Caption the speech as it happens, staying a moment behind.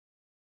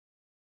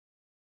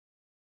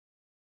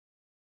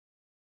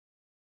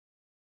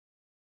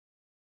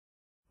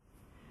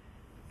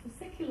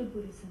secular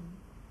Buddhism.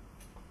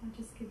 I'll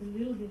just give a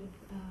little bit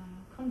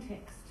of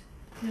context.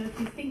 You know, if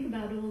you think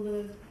about all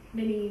the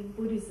many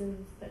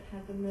Buddhisms that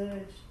have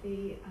emerged,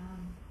 the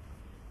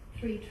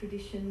three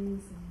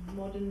traditions, and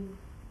modern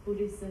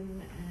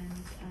Buddhism and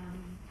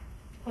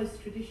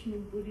post-traditional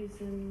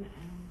Buddhism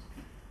and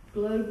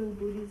global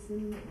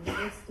Buddhism or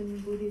Western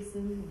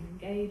Buddhism or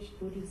engaged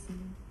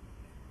Buddhism.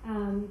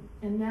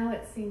 And now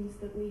it seems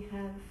that we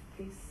have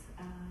this,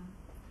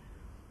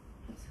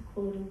 let's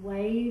call it a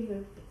wave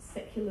of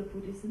secular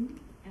Buddhism,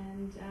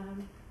 and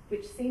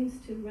which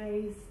seems to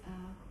raise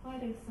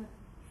quite a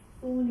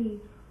thorny,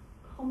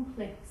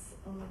 complex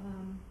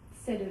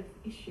set of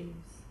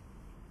issues.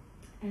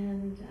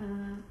 And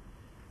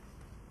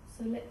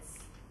so let's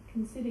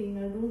consider, you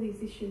know, all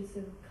these issues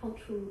of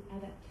cultural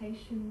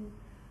adaptation,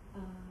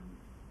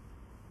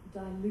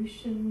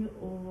 dilution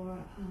or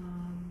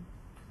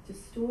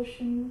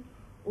distortion,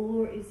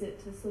 or is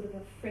it a sort of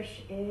a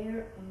fresh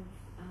air of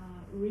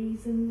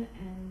reason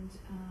and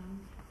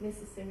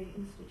necessary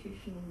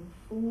institutional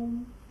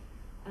reform,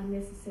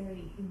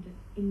 unnecessary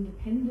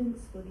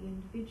independence for the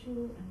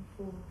individual and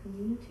for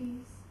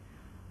communities?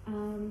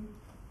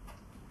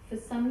 For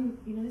some,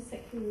 you know,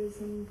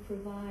 secularism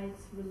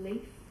provides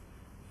relief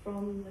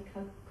from the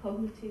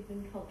cognitive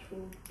and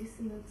cultural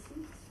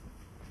dissonances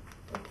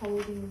of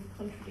holding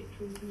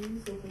contradictory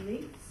views or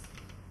beliefs,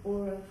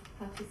 or of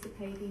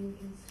participating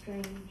in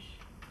strange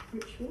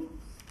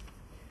rituals,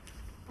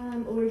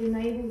 or it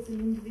enables an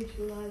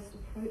individualized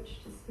approach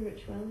to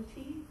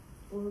spirituality,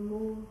 or a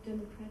more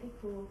democratic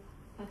or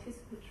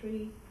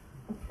participatory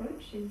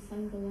approach in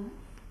Sangha life.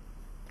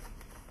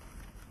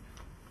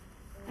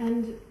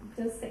 And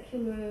does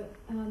secular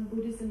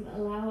Buddhism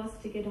allow us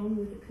to get on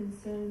with the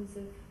concerns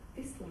of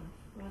this life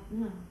right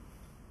now?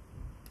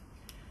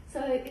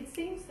 So it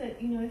seems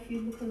that, you know, if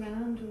you look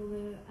around all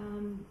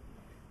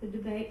the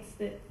debates,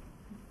 that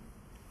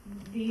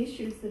the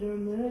issues that are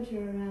emerging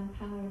are around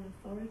power and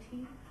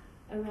authority,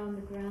 around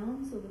the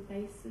grounds or the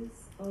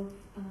basis of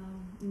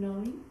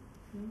knowing,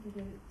 you know,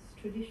 whether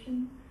it's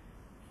tradition,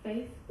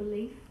 faith,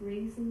 belief,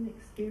 reason,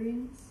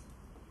 experience.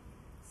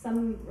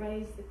 Some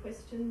raise the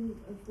question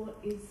of what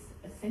is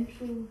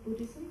essential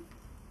Buddhism,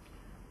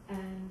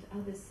 and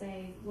others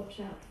say, watch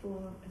out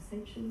for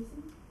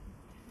essentialism.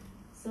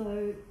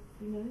 So,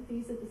 you know,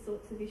 these are the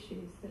sorts of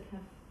issues that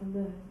have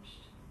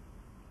emerged.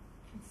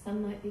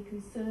 Some might be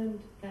concerned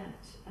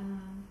that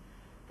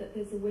that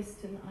there's a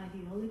Western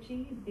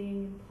ideology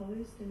being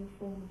imposed in a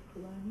form of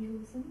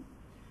colonialism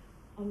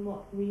on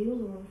what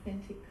real or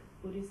authentic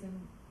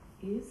Buddhism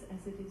is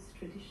as it is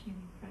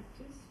traditionally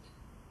practiced.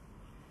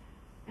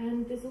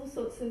 And there's all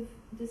sorts of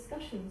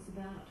discussions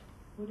about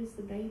what is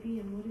the baby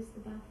and what is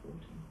the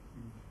bathwater.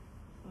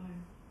 So,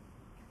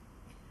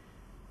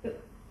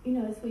 but, you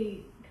know, as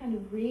we kind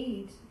of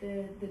read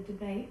the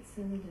debates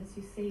and as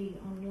you see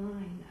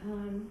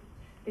online,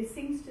 there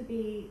seems to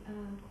be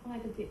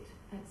quite a bit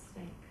at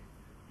stake,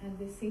 and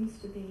there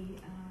seems to be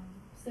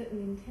certain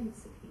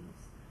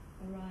intensities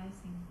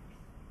arising.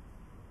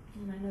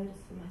 And I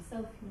notice for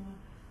myself, you know,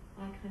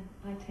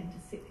 I tend to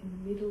sit in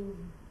the middle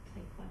and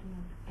take quite an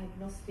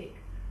agnostic,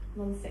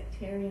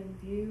 non-sectarian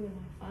view, and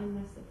I find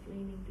myself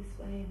leaning this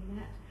way and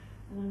that,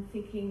 and I'm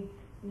thinking,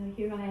 you know,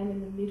 here I am in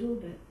the middle,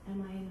 but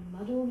am I in a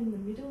muddle in the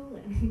middle?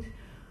 And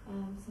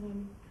so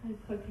I'm kind of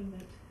hoping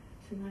that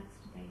tonight's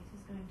debate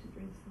is going to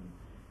bring some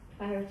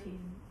clarity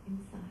and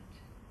insight.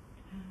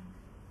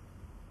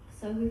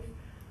 So we've,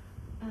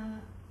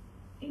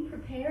 in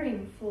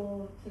preparing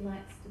for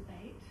tonight's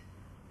debate,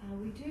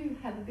 we do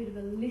have a bit of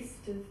a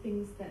list of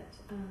things that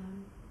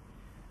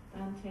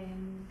Bante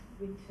and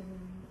Winton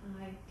and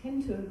I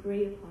tend to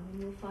agree upon,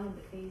 and you'll find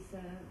that these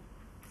are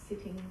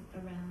sitting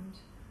around,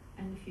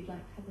 and if you'd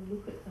like to have a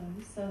look at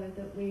those, so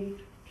that we're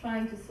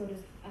trying to sort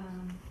of,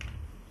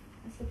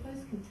 I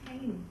suppose,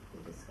 contain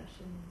the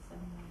discussion in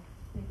some way.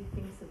 Maybe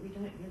things that we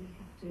don't really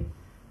have to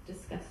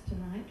discuss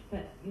tonight,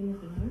 but you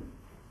never know.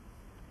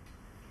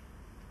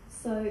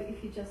 So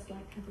if you just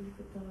like to have a look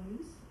at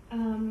those.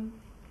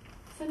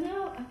 So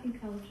now I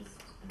think I'll just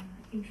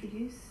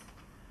introduce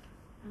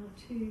our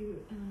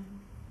two, I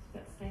was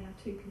about to say our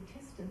two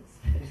contestants,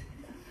 but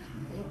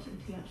I'm watching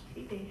too much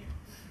TV.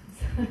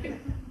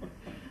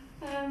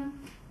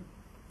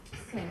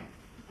 So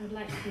I'd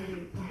like to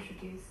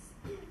introduce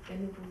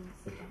Venerable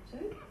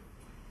Sujato,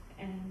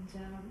 and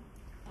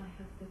I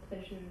have the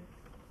pleasure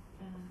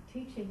of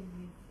teaching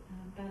with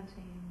Bante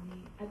in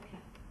the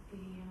ADCAP,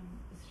 the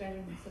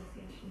Australian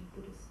Association of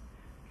Buddhist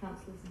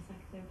Counsellors and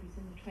Psychotherapists,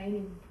 in the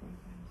training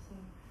program. So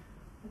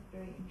I've had a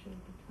very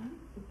enjoyable time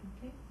with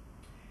Bante.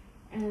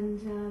 And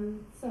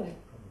so,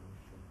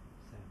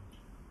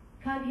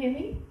 can't hear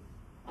me?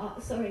 Oh,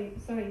 sorry.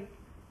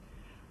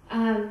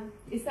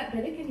 Is that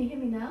better? Can you hear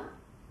me now?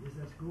 Yes,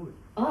 that's good.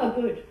 Oh,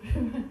 good.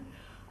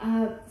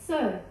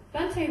 So,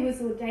 Bante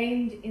was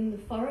ordained in the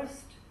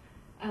forest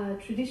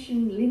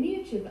tradition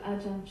lineage of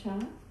Ajahn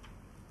Chah,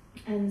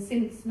 and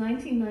since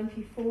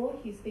 1994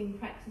 he's been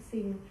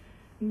practicing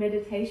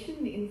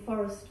meditation in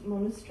forest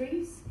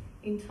monasteries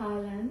in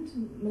Thailand,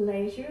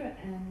 Malaysia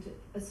and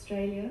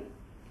Australia.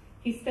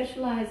 He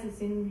specialises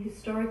in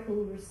historical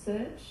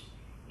research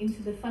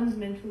into the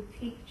fundamental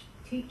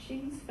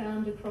teachings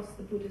found across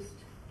the Buddhist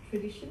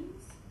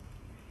traditions.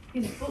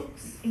 His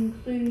books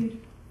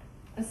include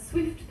A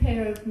Swift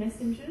Pair of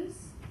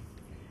Messengers,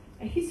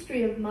 A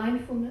History of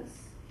Mindfulness,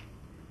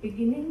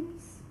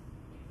 Beginnings,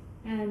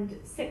 and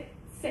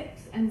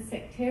Sects and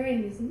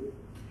Sectarianism,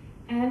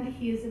 and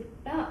he is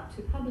about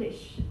to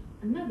publish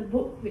another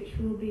book which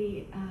will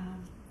be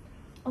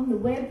on the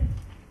web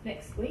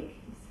next week,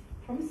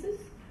 he promises,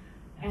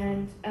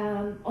 and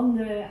on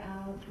the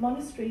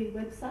monastery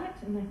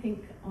website, and I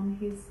think on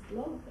his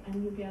blog,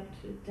 and you'll be able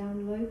to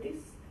download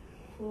this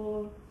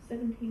for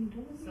 $17.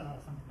 Something like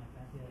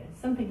that, yeah.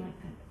 Something like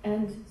that.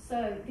 And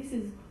so this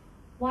is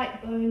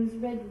White Bones,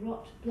 Red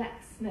Rot,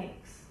 Black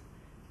Snakes,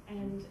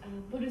 and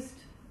Buddhist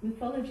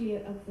mythology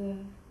of the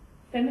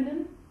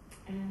feminine,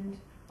 and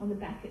on the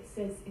back it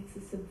says it's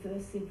a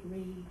subversive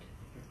read.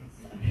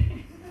 So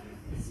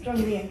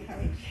strongly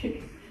encourage you to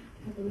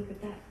have a look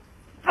at that.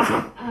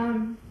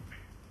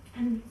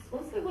 And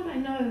also what I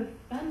know of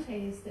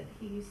Bhante is that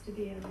he used to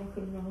be a rock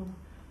and roll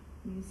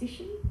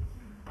musician,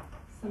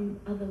 some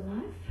other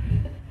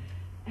life.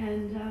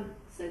 And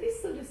so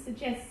this sort of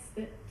suggests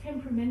that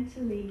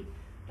temperamentally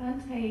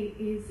Bhante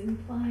is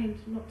inclined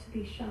not to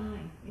be shy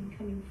in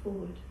coming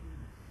forward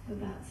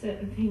about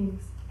certain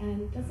things,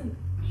 and doesn't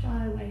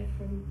shy away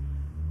from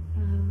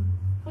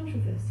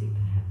controversy,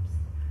 perhaps.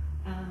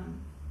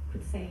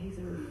 Could say he's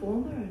a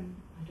reformer, and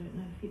I don't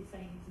know if he'd say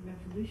he's a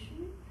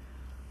revolutionary.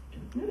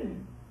 Don't know.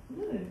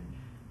 No.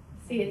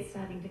 See, it's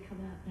starting to come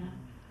out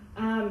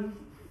now.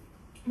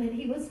 But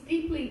he was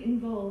deeply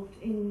involved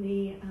in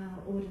the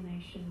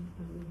ordination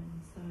of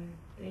women, so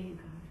there you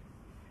go.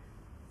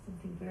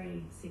 Something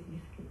very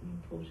significant and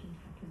important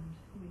happened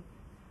with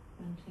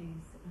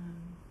Bante's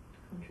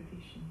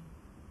contribution.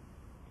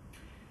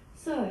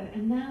 So,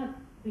 and now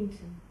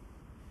Winton.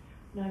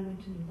 Known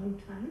Winton a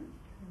long time,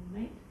 old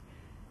mate.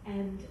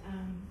 And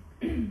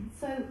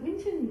so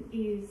Winton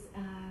is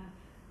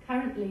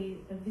currently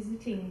a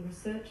visiting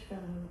research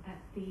fellow at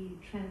the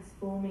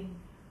Transforming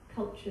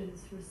Cultures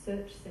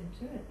Research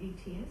Centre at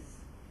UTS.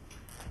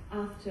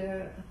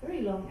 After a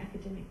very long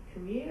academic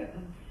career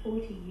of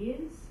 40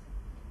 years,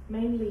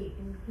 mainly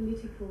in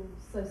political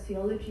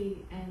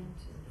sociology and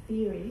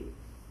theory,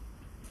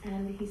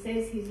 and he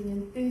says he's an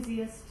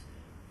enthusiast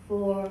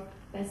for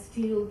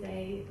Bastille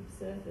Day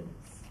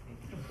observance.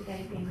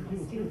 Today being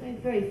Bastille Day,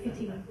 very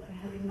fitting for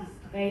having this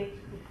debate.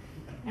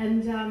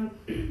 And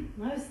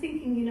I was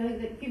thinking, you know,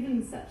 that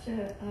given such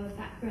a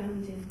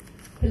background in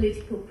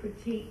political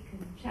critique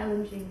and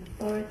challenging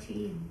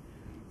authority and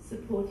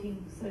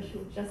supporting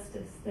social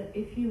justice, that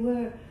if you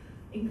were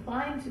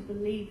inclined to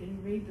believe in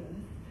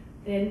rebirth,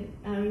 then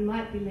you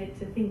might be led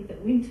to think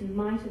that Winton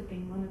might have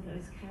been one of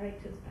those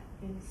characters back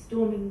then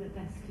storming the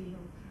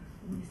Bastille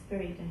on this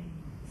very day.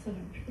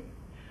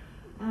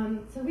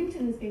 So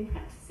Winton has been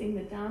practising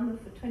the Dharma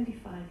for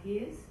 25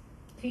 years,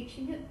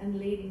 teaching it and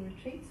leading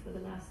retreats for the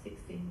last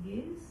 16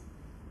 years.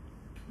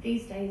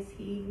 These days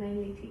he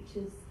mainly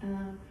teaches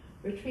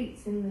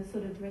retreats in the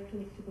sort of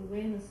recollective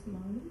awareness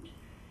mode.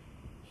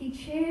 He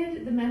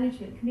chaired the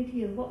management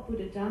committee of What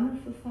Buddha Dharma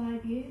for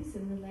 5 years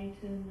in the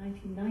later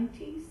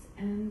 1990s,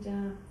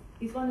 and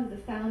he's one of the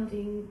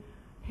founding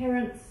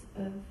parents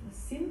of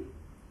SIM,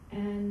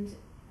 and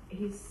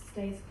he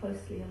stays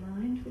closely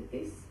aligned with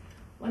this.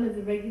 One of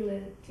the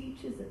regular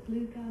teachers at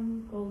Blue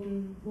Gum,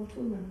 Golden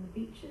Wattle and the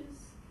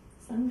Beaches,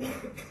 Sunday.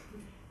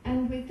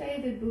 And with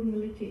David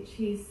Bugmalitic,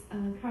 he's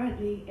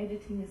currently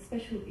editing a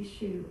special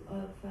issue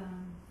of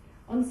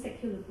on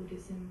secular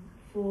Buddhism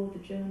for the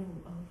Journal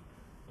of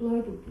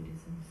Global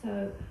Buddhism.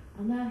 So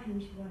I'll now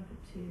hand you over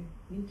to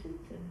Winton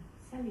to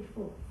sally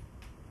forth.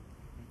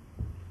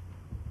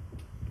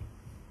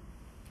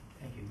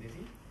 Thank you,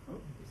 Lizzie.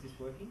 Oh, is this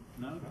working?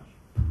 No.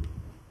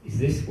 Is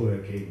this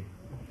working?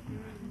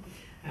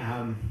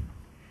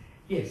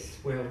 Yes,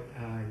 well,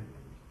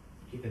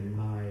 given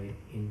my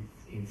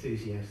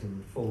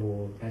enthusiasm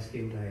for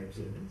Bastille Day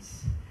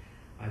observance,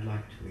 I'd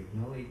like to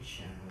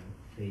acknowledge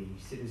the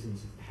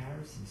citizens of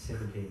Paris in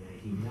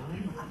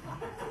 1789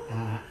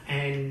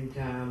 and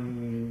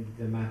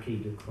the Marquis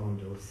de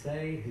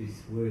Condorcet,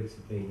 whose words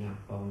have been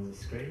up on the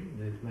screen,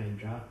 the main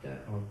drafter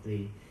of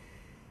the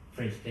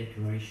French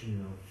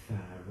Declaration of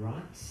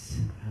Rights,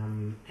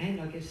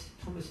 and I guess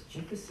Thomas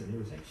Jefferson, who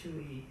was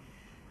actually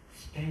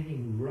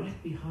standing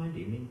right behind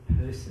him in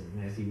person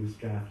as he was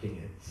drafting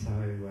it. So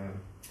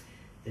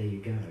there you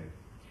go.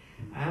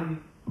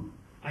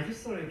 I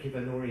just thought I'd give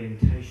an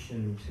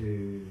orientation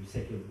to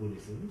secular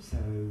Buddhism so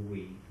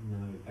we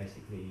know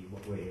basically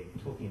what we're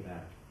talking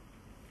about.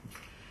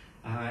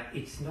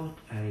 It's not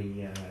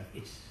a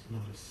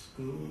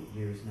school.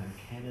 There is no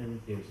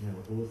canon. There is no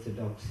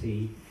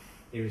orthodoxy.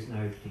 There is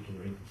no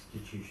particular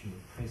institutional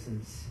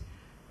presence.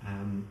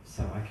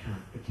 So I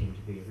can't pretend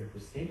to be a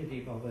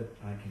representative of it.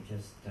 I can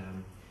just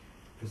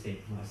present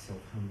myself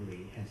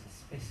humbly as a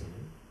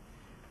specimen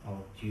of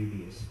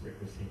dubious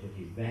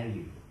representative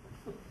value.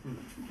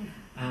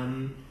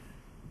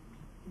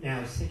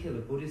 Now,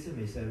 secular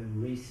Buddhism is a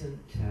recent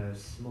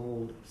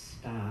small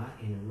star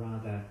in a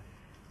rather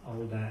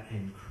older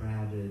and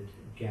crowded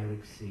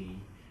galaxy,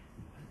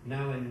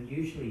 known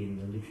usually in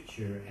the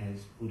literature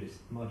as Buddhist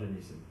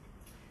modernism.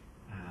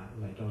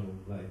 Although Donald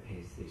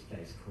Lopez these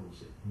days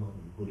calls it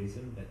modern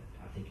Buddhism, but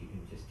I think you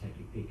can just take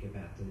your pick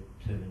about the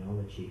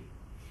terminology.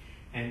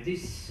 And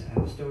this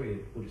story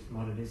of Buddhist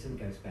modernism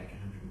goes back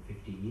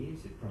 150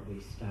 years. It probably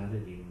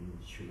started in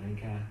Sri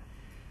Lanka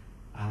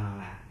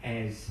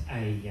as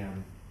a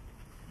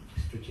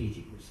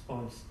strategic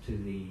response to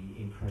the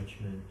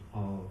encroachment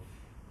of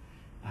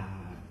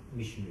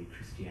missionary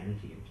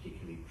Christianity, and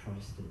particularly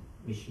Protestant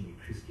missionary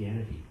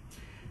Christianity.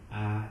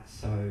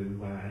 So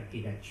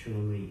it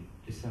actually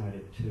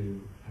decided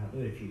to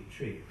learn a few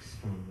tricks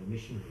from the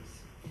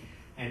missionaries.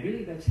 And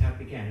really that's how it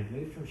began. It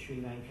moved from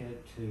Sri Lanka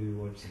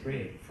or it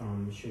spread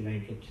from Sri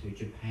Lanka to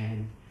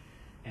Japan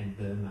and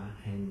Burma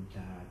and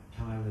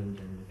Thailand,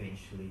 and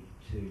eventually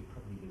to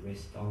probably the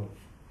rest of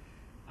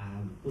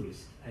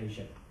Buddhist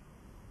Asia.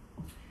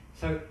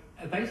 So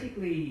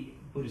basically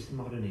Buddhist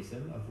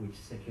modernism, of which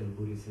secular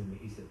Buddhism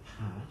is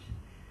a part,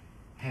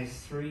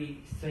 has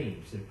three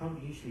themes that are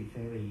probably usually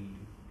fairly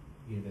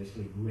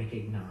universally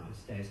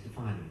recognised as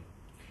defining.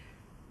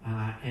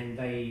 And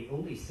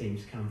all these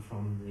themes come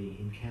from the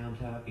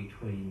encounter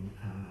between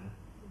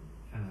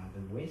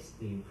the West,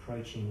 the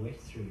encroaching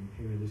West through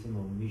imperialism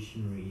or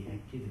missionary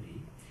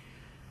activity,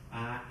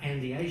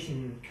 and the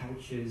Asian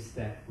cultures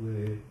that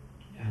were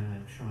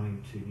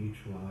trying to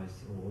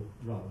neutralise or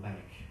roll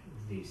back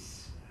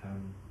this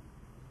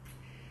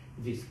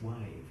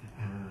wave,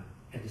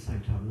 at the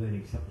same time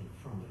learning something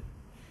from it.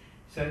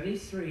 So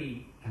these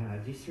three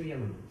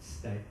elements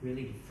that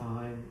really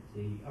define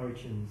the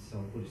origins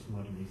of Buddhist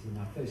modernism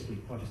are firstly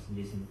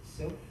Protestantism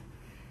itself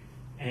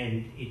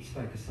and its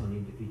focus on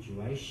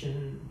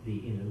individuation, the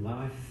inner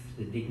life,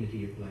 the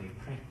dignity of lay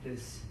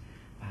practice,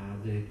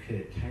 the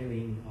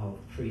curtailing of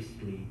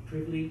priestly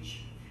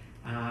privilege,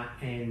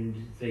 and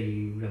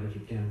the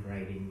relative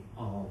downgrading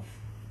of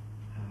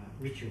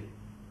ritual.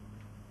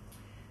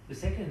 The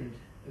second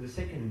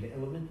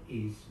element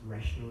is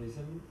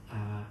rationalism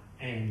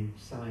and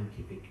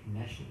scientific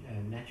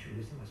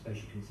naturalism. I suppose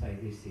you can say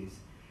this is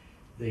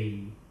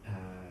the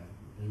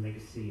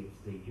legacy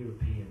of the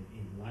European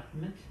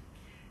Enlightenment,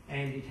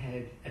 and it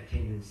had a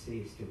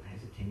tendency, it still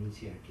has a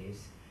tendency, I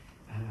guess,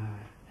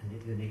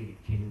 and the negative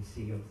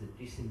tendency of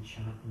the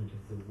disenchantment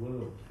of the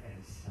world,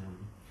 as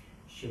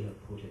Schiller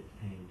put it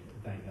and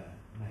Weber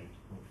made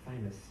more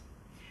famous.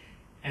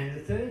 And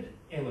the third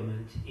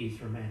element is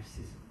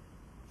Romanticism,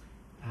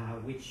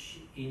 which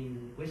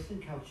in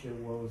Western culture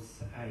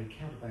was a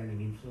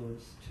countervailing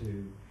influence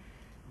to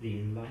the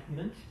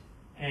Enlightenment,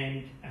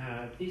 and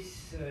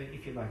this,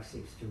 if you like,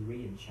 seeks to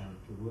re-enchant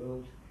the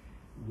world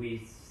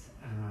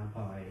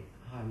by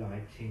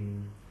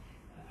highlighting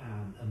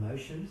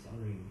emotions,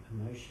 honouring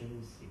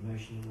emotions, the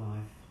emotional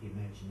life, the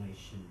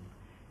imagination,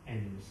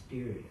 and the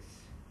mysterious.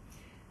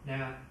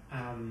 Now,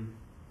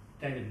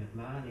 David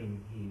McMahon,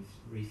 in his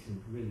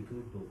recent really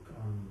good book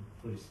on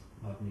Buddhist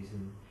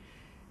modernism,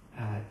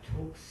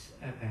 talks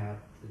about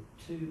the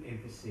two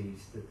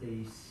emphases that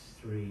these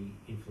three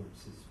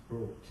influences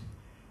brought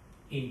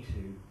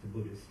into the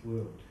Buddhist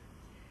world,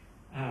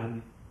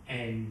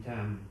 and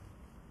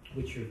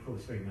which are of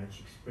course very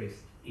much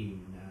expressed in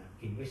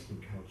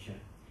Western culture.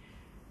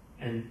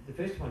 And the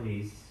first one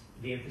is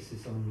the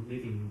emphasis on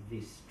living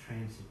this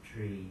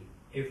transitory,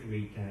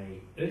 everyday,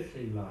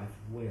 earthly life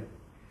well,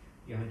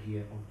 the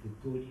idea of the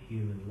good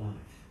human life,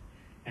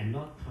 and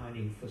not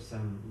pining for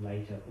some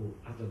later or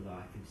other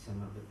life in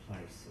some other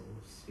place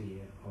or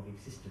sphere of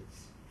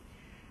existence.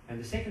 And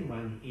the second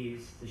one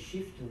is the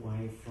shift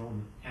away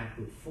from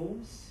outward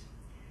forms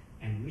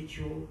and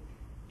ritual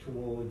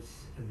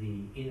towards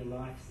the inner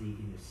life, the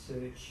inner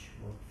search,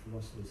 what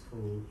philosophers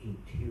call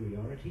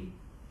interiority,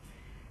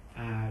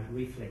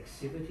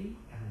 reflexivity,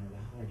 the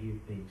whole idea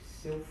of being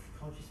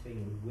self-conscious,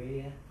 being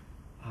aware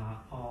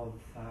of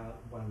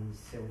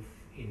oneself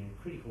in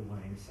a critical way,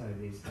 and so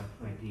there's that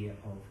idea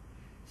of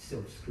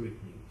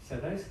self-scrutiny. So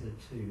those are the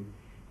two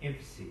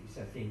emphases,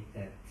 I think,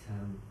 that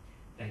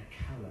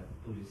colour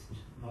Buddhist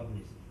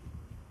modernism.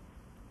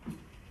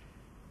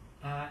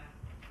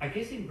 I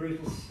guess in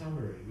brutal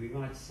summary, we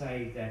might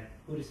say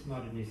that Buddhist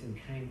modernism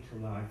came to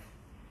life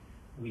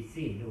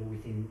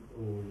within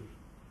or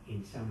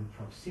in some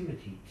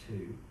proximity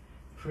to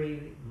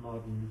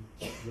pre-modern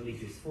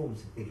religious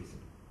forms of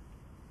Buddhism.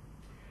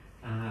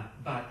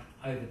 But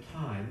over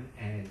time,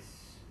 as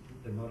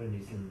the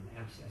modernism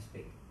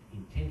aspect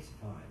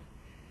intensified,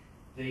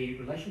 the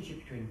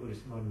relationship between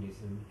Buddhist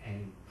modernism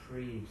and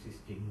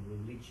pre-existing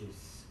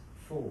religious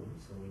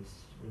forms or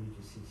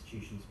religious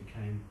institutions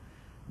became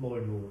more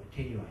and more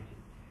attenuated,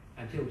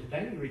 until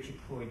today we reach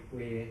a point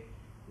where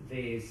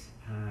there's,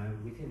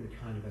 within the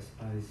kind of, I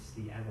suppose,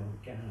 the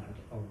avant-garde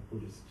of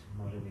Buddhist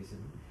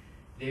modernism,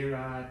 there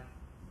are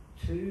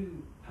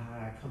two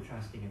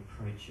contrasting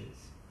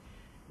approaches.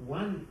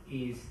 One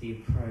is the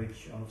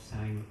approach of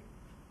saying,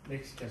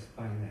 let's just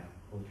bail out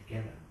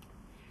altogether.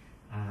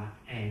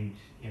 And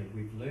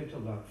we've learnt a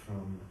lot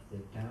from the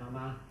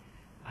Dharma,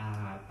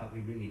 but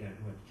we really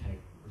don't want to take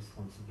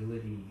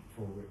responsibility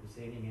for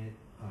representing it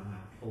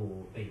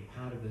or being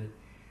part of it.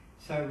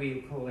 So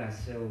we call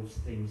ourselves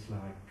things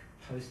like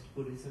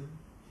post-Buddhism,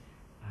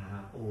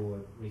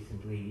 or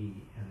recently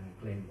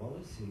Glenn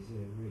Wallace, who's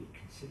a very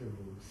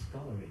considerable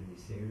scholar in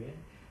this area,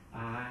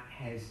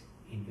 has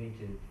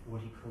invented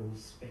what he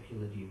calls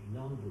speculative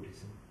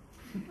non-Buddhism.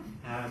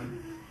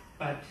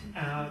 But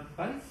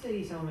both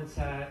these elements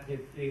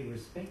they're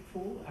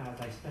respectful,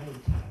 they stay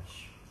in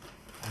touch,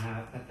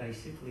 but they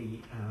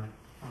simply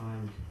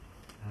find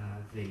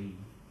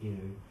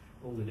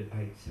all the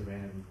debates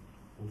around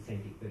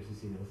authentic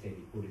versus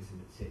inauthentic Buddhism,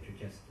 etc.,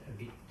 just a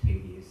bit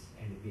tedious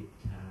and a bit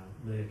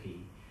murky.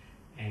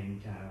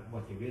 And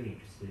what they're really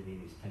interested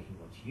in is taking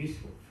what's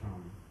useful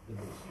from the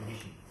Buddhist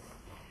tradition.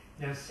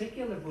 Now,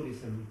 secular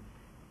Buddhism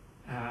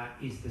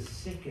is the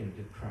second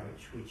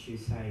approach, which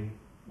is saying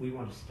we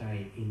want to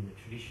stay in the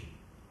tradition.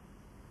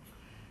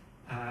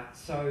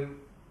 So,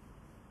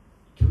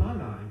 to my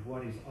mind,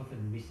 what is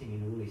often missing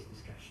in all these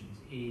discussions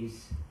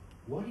is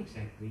what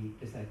exactly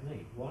does that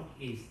mean? What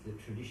is the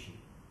tradition?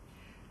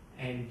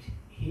 And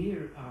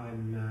here I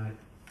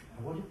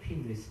want to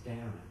pin this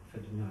down for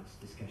tonight's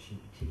discussion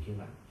in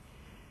particular.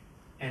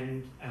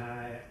 And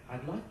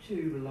I'd like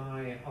to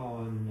rely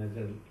on the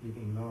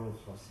living moral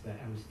philosopher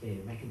Alistair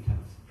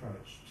McIntyre's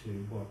approach to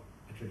what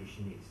a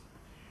tradition is.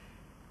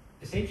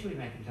 Essentially,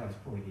 McIntyre's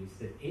point is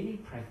that any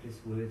practice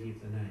worthy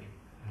of the name,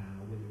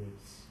 whether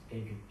it's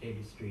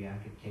dentistry,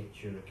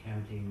 architecture,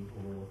 accounting,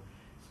 or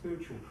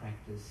spiritual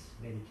practice,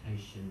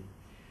 meditation,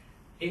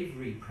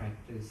 every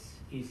practice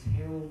is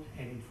held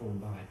and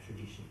informed by a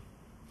tradition.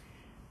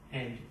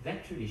 And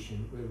that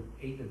tradition will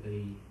either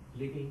be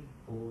living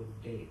or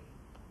dead.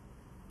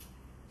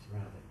 It's a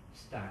rather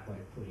stark way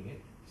of putting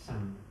it.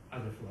 Some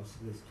other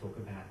philosophers talk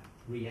about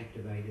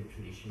reactivated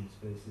traditions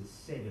versus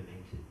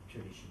sedimented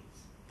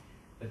traditions,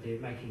 but they're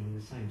making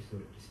the same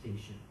sort of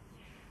distinction.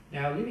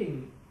 Now, a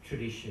living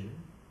tradition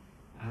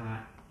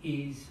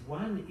is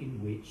one in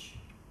which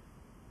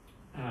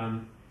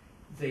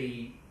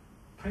the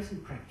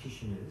present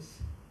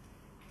practitioners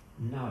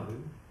know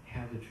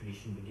how the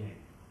tradition began.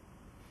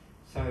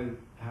 So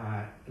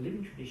a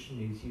living tradition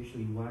is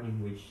usually one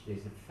in which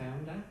there's a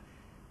founder,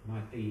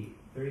 might be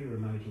very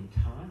remote in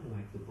time,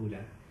 like the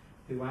Buddha,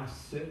 who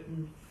asked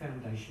certain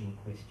foundational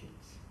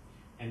questions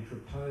and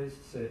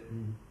proposed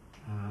certain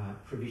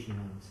provisional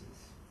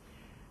answers,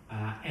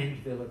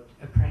 and developed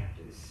a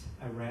practice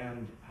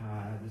around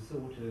the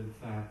sort of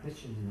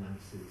questions and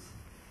answers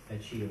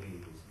that she or he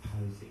was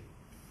posing.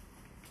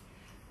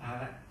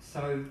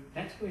 So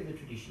that's where the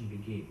tradition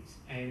begins,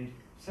 and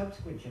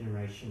subsequent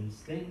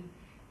generations then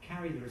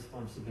carry the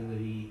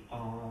responsibility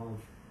of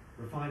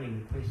refining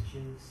the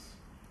questions,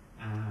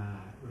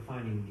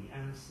 refining the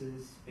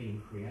answers,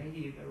 being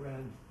creative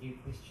around new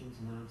questions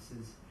and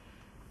answers,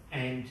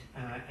 and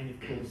of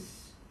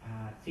course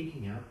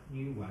thinking up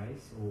new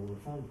ways or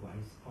reformed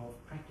ways of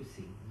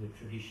practicing the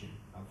tradition,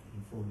 of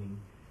informing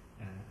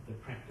the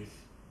practice.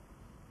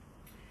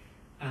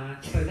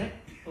 So that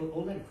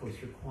all that of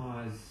course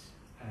requires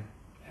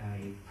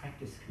a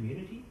practice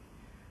community,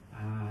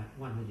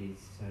 one that is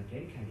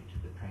dedicated to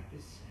the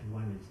practice and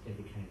one that's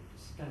dedicated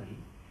to study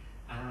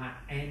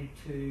and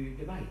to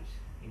debate.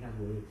 In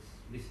other words,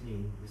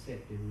 listening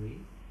receptively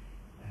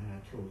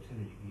to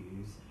alternative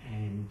views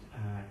and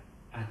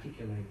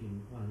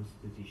articulating one's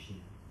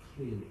position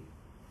clearly.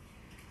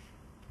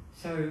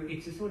 So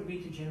it's a sort of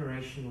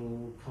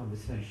intergenerational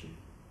conversation.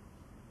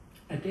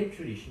 A dead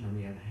tradition, on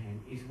the other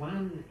hand, is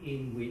one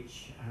in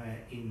which,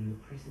 in the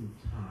present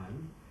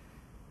time,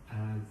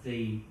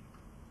 the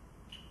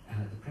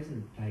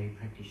present-day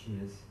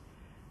practitioners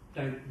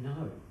don't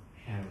know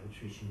how the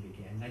tradition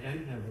began. They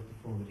don't know what the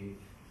formative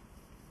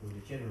or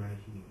the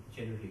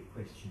generative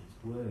questions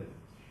were,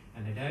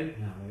 and they don't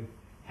know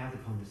how the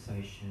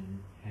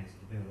conversation has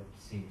developed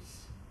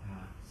since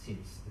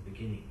the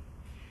beginning.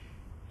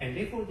 And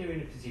therefore they're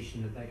in a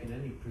position that they can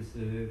only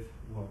preserve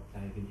what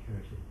they've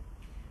inherited.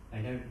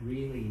 They don't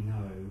really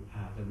know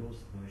the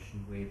laws of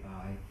motion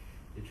whereby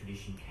the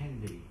tradition can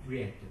be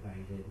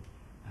reactivated,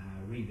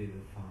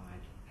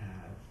 revivified,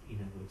 in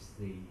other words,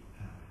 the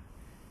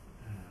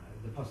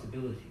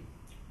possibility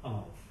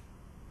of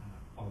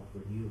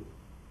renewal.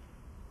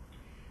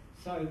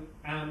 So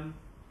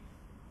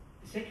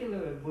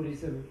secular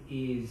Buddhism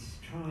is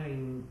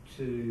trying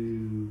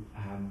to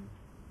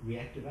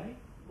reactivate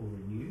or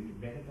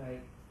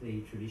renovate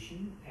the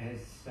tradition, as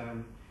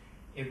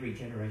every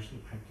generation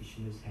of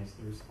practitioners has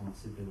the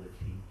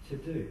responsibility to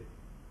do.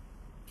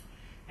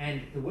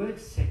 And the word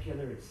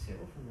secular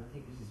itself, and I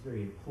think this is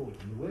very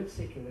important, the word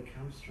secular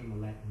comes from the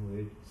Latin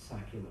word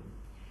saeculum.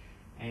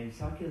 And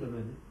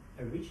saeculum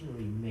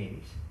originally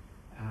meant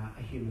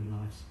a human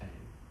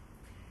lifespan.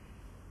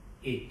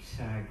 It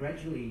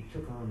gradually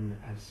took on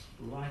a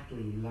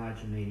slightly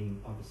larger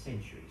meaning of a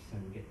century. So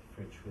we get the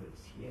French word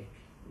siècle,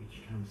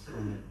 which comes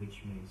from it,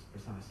 which means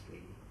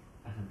precisely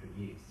 100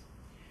 years.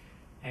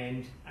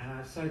 And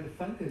so the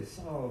focus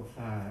of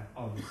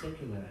the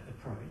secular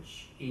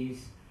approach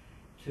is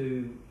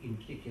to, in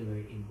particular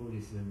in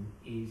Buddhism,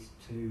 is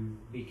to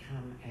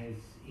become as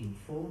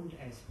informed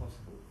as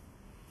possible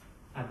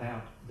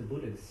about the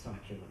Buddha's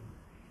cyclium,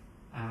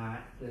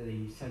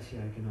 the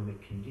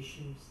socio-economic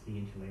conditions, the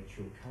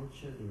intellectual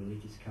culture, the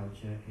religious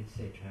culture,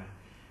 etc.,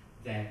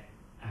 that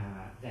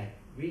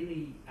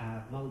really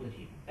moulded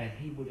him, that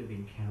he would have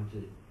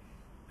encountered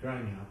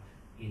growing up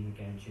in the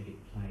Gangetic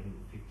plain in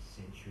the 5th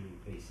century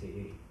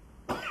BCE.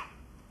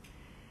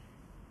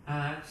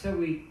 So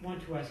we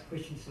want to ask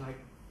questions like,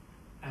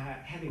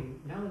 having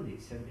known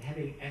this and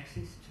having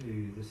access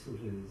to the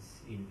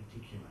suttas in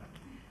particular,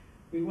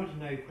 we want to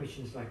know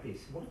questions like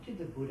this. What did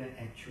the Buddha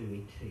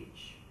actually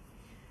teach?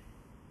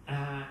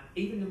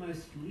 Even the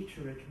most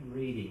literate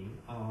reading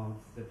of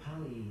the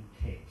Pali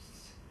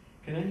texts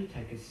can only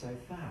take us so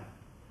far.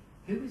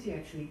 Who was he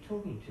actually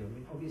talking to? I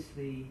mean,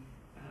 obviously,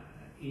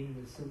 in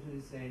the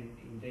suttas and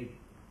indeed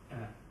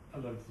a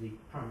lot of the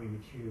primary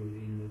material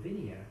in the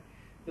Vinaya,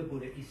 the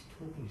Buddha is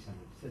talking to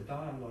someone. It's a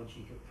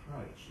dialogic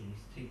approach in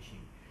his teaching.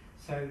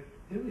 So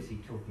who was he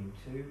talking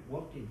to?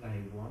 What did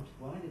they want?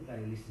 Why did they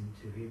listen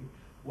to him?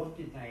 What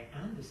did they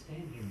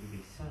understand him to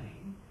be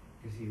saying?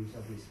 Because he was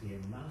obviously a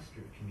master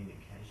of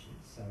communication.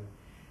 So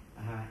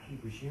he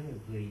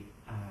presumably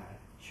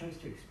chose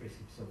to express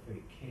himself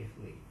very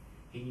carefully.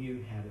 He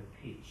knew how to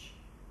pitch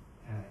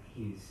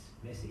his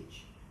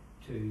message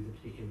to the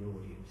particular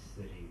audience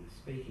that he was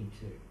speaking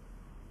to.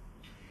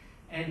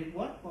 And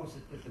what was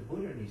it that the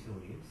Buddha and his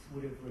audience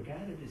would have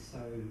regarded as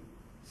so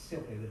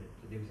self-evident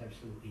that there was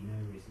absolutely no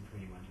reason for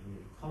anyone to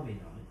really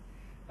comment on it,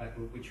 but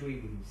which we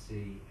wouldn't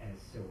see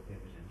as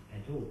self-evident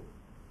at all?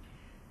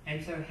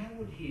 And so how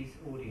would his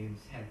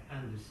audience have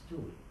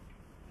understood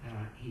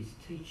his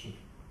teaching?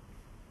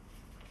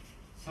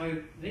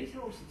 So these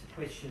are all sorts of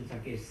questions, I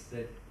guess,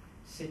 that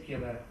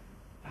secular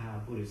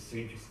Buddhists are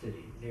interested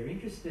in. They're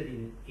interested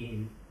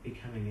in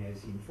becoming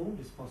as informed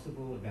as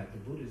possible about the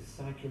Buddha's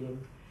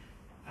cyclium,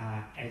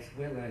 as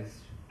well as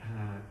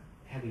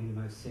having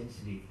the most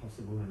sensitive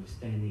possible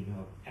understanding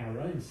of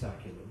our own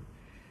cyclium.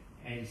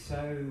 And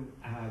so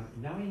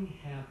knowing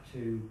how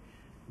to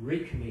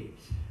recommit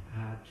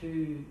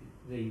to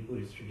the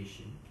Buddhist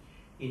tradition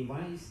in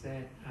ways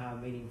that are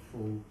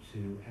meaningful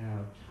to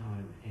our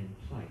time and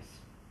place.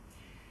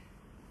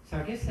 So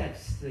I guess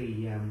that's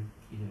the,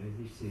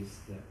 this is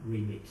the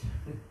remit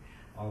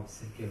of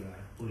secular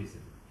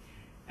Buddhism.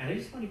 And I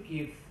just want to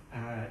give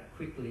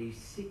quickly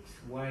 6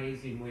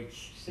 ways in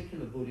which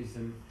secular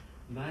Buddhism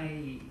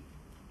may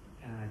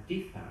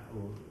differ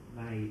or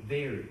may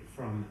vary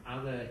from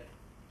other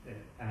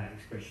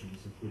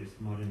expressions of Buddhist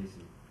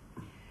modernism.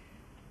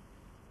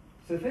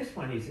 So the first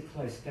one is a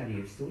close study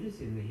of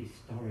suttas in the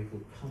historical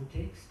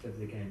context of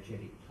the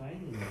Gangetic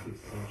plain in the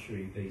 5th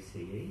century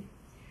BCE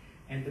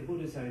and the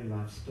Buddha's own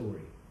life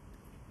story.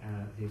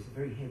 There's a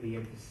very heavy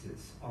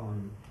emphasis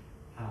on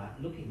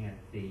looking at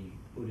the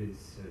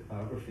Buddha's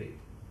biography,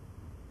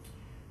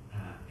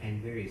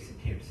 and various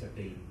attempts have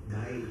been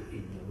made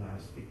in the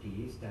last 50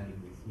 years, starting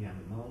with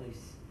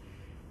Nyanamolis,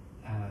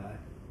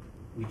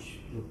 which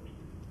looked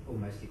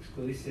almost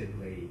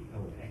exclusively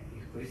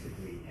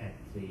at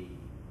the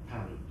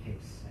Pali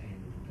texts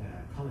and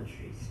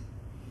commentaries,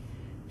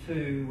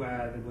 to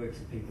the works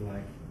of people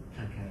like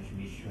Pankaj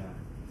Mishra,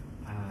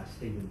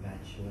 Stephen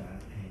Batchelor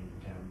and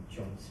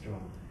John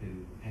Strong,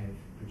 who have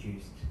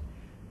produced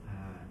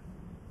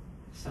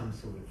some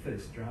sort of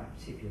first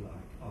drafts, if you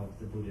like, of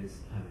the Buddha's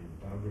own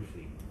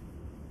biography.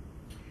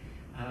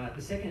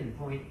 The second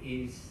point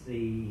is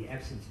the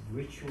absence of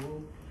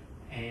ritual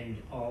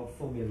and of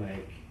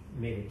formulaic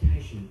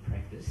meditation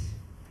practice,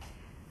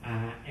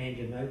 and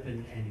an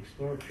open and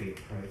exploratory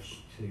approach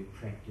to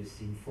practice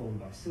informed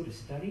by sutta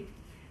study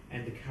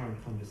and the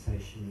current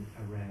conversation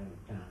around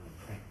dharma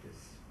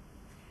practice.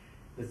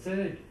 The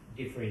third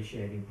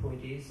differentiating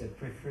point is a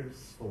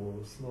preference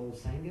for small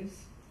sanghas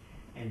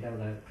and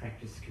other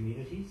practice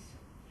communities,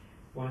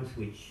 ones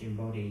which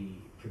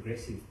embody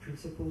progressive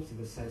principles of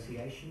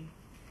association,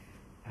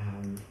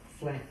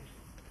 flat,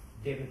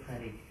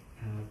 democratic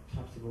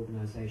types of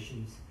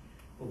organisations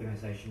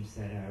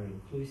that are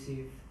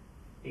inclusive,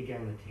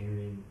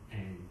 egalitarian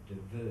and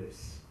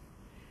diverse.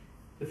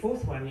 The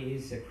fourth one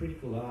is a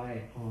critical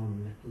eye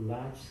on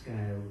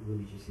large-scale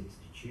religious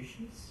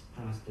institutions,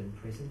 past and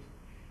present,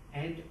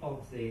 and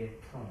of their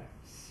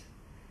products.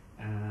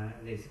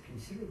 There's a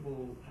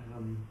considerable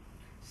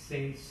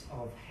sense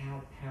of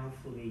how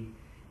powerfully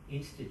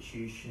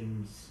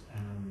institutions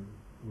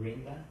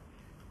render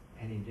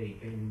and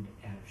indeed bend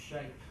out of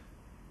shape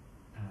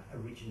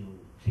original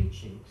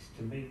teachings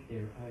to meet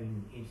their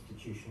own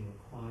institutional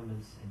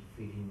requirements and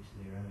fit into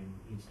their own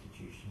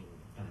institutional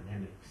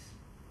dynamics.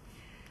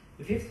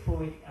 The fifth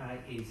point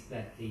is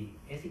that the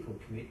ethical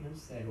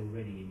commitments that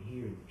already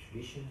inhere in the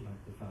tradition,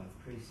 like the 5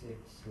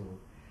 precepts or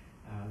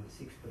the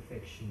 6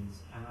 perfections,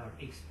 are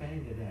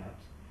expanded out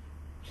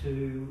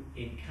to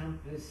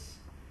encompass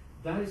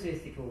those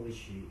ethical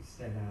issues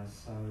that are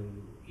so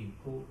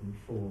important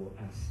for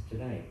us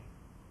today,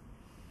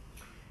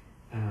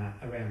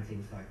 around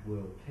things like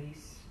world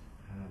peace,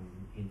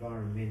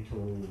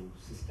 environmental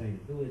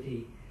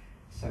sustainability,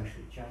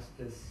 social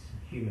justice,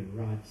 human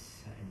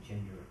rights and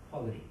gender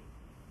equality,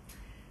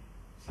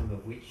 some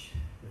of which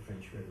the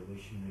French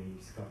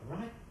revolutionaries got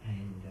right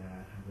and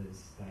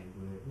others they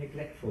were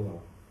neglectful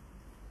of.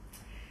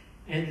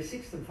 And the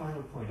sixth and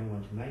final point I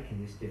want to make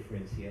in this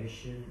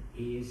differentiation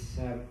is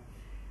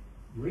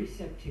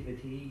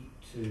receptivity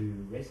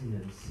to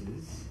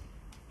resonances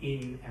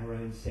in our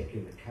own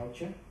secular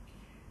culture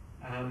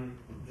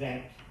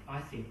that I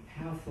think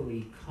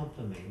powerfully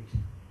complement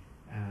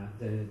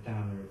the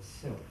Dharma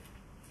itself.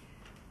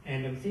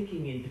 And I'm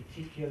thinking in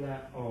particular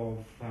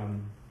of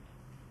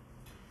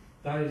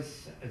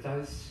those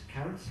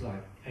currents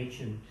like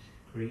ancient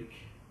Greek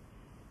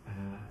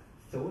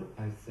thought,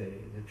 both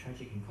the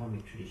tragic and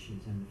comic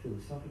traditions and the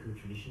philosophical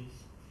traditions,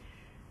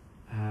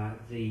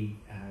 the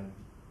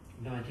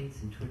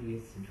 19th and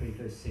 20th and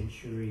 21st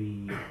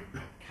century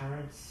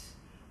currents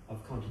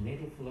of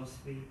continental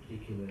philosophy,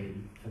 particularly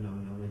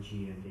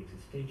phenomenology and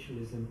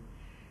existentialism,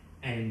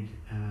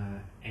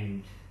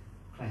 and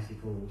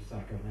classical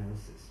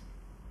psychoanalysis.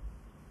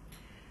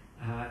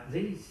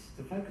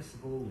 The focus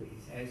of all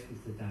these, as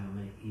with the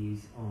Dharma,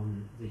 is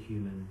on the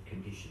human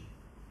condition.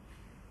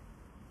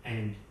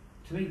 And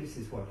to me, this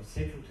is what is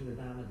central to the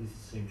Dharma. This is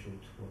central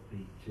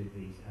to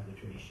these other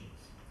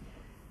traditions.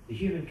 The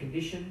human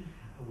condition,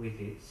 with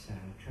its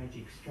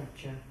tragic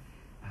structure,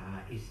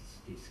 its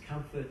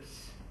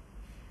discomforts,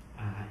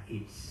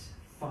 its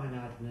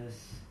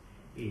finiteness,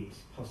 its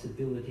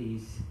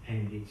possibilities,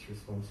 and its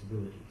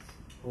responsibilities,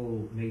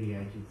 all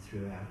mediated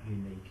through our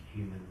unique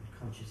human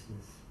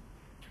consciousness.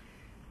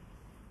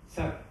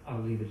 So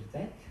I'll leave it at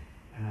that.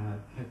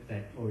 Hope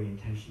that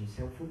orientation is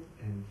helpful,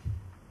 and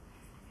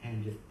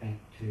hand it back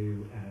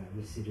to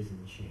the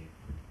citizen chair.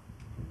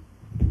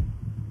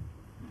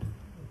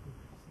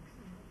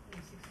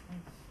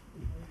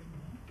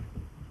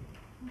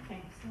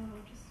 Okay, so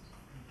I'll just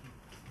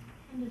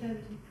hand it over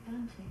to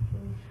Dante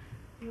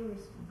for your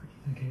response.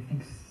 Okay,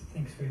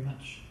 thanks very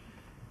much.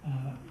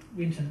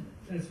 Winton,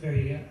 that's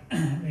very,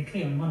 very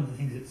clear. And one of the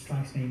things that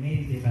strikes me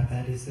immediately about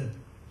that is that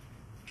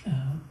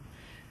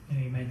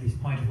you made this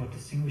point of what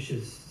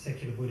distinguishes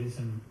secular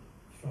Buddhism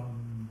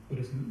from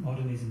Buddhism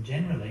modernism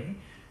generally,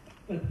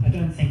 but I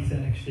don't think that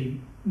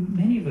actually,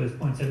 many of those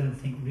points I don't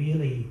think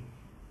really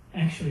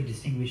actually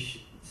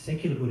distinguish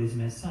secular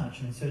Buddhism as such.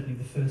 I mean, certainly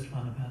the first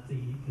one about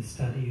the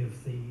study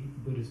of the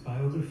Buddha's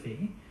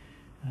biography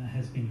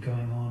has been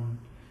going on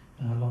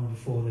long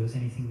before there was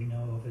anything we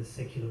know of as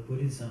secular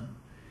Buddhism.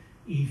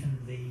 Even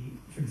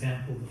for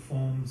example, the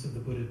forms of the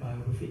Buddha's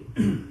biography,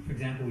 for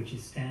example, which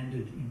is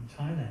standard in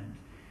Thailand,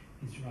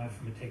 is derived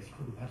from a text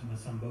called the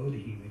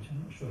Pattammasambodhi, which I'm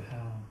not sure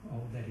how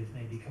old that is,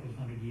 maybe a couple of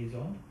 100 years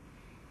old.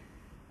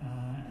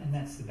 And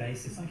that's the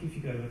basis. Like if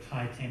you go to a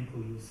Thai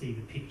temple, you'll see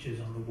the pictures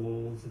on the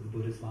walls of the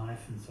Buddha's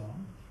life and so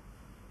on.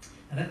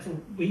 And that's all,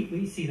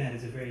 we see that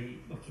as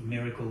lots of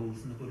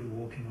miracles and the Buddha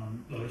walking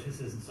on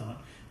lotuses and so on,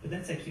 but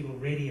that's actually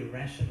already a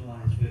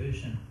rationalized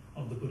version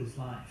of the Buddha's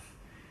life,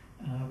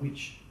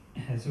 which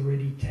has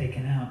already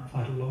taken out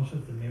quite a lot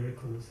of the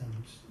miracles and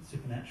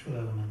supernatural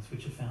elements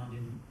which are found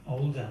in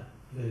older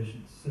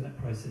versions. So that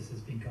process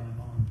has been going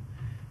on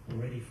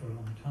already for a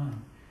long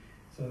time.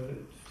 So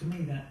to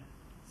me that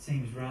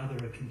seems rather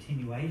a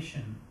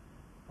continuation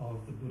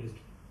of the Buddhist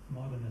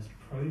modernist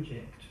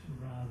project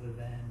rather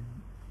than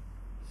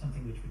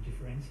something which would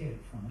differentiate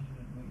it from it. I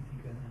don't know what you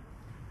think about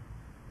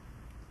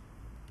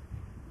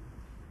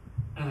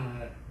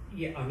that.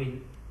 Yeah, I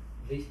mean,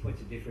 these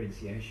points of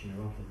differentiation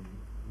are often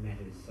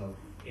matters of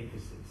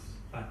emphasis,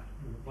 but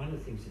one of the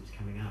things that's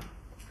coming up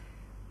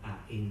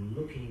in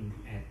looking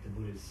at the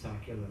Buddha's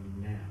cyclum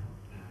now,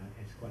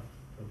 it's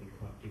probably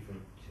quite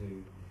different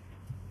to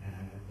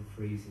the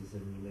friezes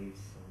and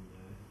reliefs on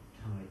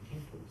Thai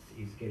temples,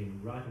 is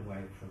getting right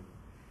away from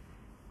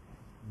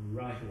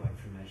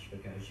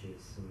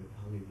Ashwagosha's sort of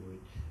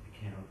Hollywood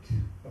account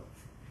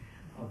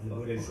of the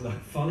Buddha's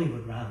life.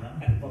 Bollywood rather.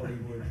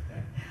 Bollywood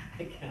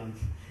account,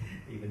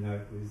 even though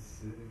it was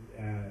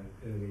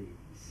early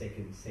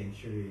 2nd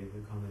century of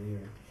the Common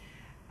Era.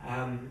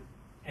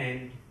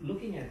 And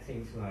looking at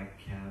things like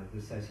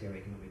the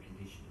socio-economic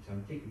conditions, I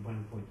think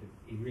one point that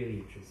it really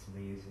interests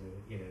me as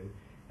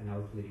an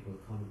old political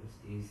economist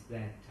is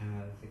that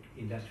the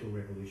Industrial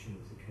Revolution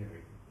was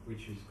occurring,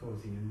 which was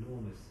causing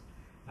enormous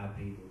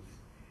upheavals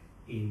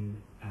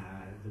in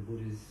the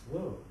Buddha's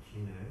world,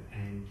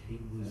 and he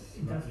was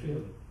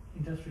Industrial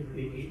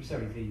Revolution.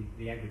 Sorry,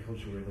 the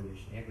agricultural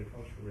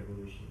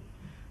revolution,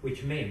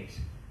 which meant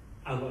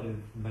a lot of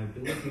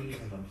mobility,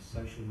 a lot of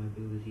social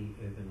mobility,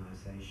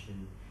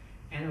 urbanisation,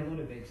 and a lot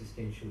of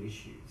existential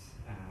issues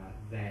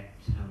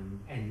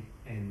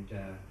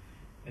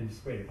and the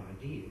spread of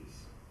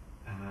ideas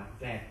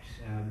that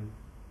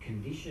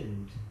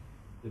conditioned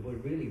the Buddha,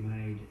 really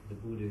made the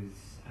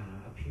Buddha's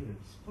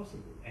appearance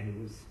possible, and it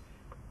was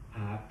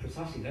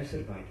precisely those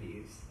sort of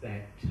ideas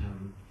that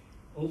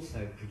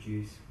also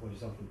produced what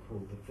is often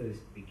called the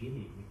first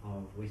beginning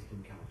of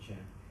Western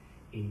culture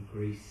in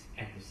Greece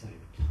at the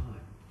same time.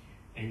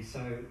 And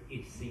so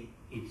it's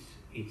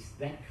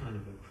that kind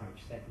of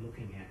approach, that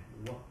looking at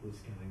what was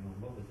going on,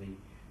 what were the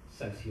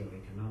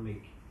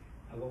socio-economic,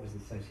 what was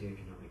the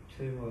socio-economic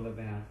turmoil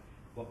about,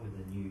 what were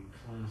the new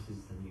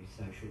classes, the new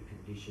social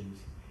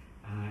conditions,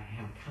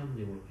 how come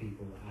there were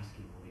people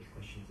asking all these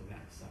questions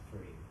about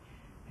suffering,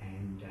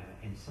 and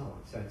so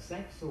on. So it's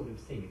that sort of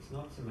thing. It's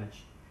not so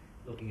much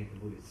looking at the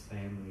Buddhist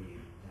family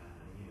and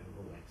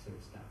all that sort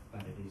of stuff,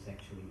 but it is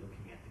actually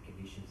looking at the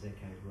conditions that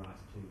gave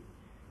rise to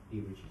the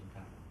original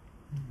dharma.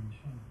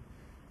 Sure.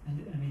 And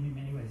I mean, in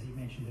many ways, you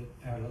mentioned the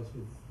parallels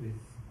with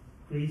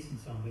Greece and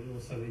so on, but it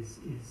also is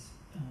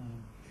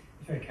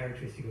very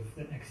characteristic of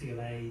the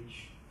axial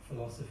age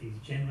philosophies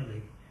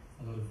generally.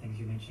 A lot of things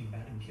you're mentioning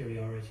about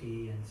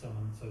interiority and so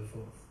on and so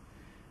forth.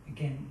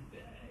 Again,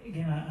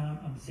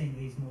 I'm seeing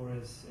these more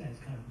as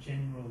kind of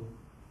general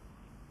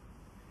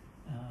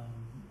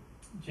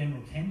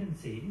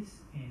tendencies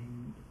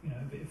in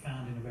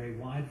found in a very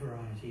wide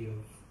variety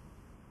of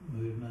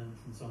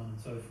movements and so on and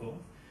so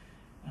forth.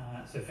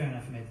 So fair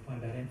enough, I made the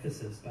point about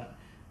emphasis, but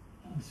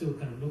I'm still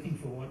kind of looking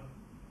for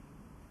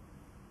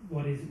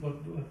what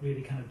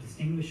really kind of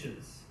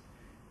distinguishes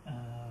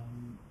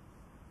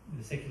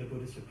the secular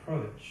Buddhist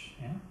approach.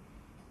 Yeah,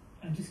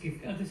 and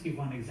I'll just give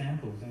one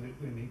example. So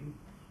when we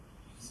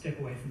step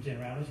away from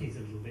generalities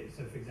a little bit.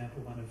 So, for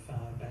example, one of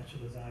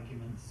Bachelet's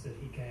arguments that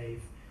he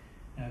gave.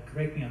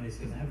 Correct me on this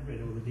because I haven't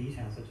read all the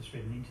details. I just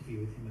read an interview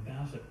with him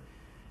about it.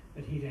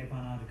 But he gave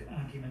one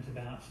argument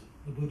about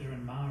the Buddha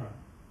and Mara.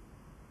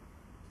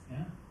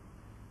 Yeah,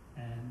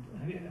 and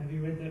have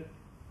you read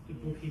the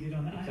book he did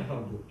on that? It's a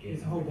whole book. Yeah.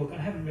 It's a whole book.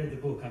 I haven't read the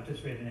book. I've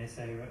just read an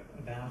essay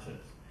about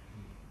it.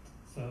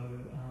 So,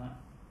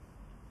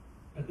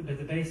 but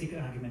the basic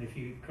argument, if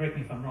you correct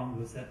me if I'm wrong,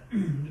 was that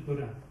the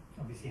Buddha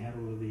obviously had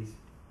all of these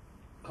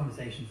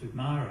conversations with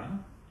Mara,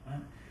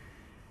 right?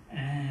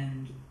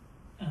 And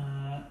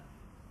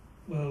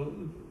well,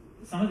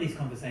 some of these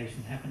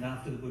conversations happened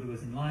after the Buddha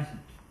was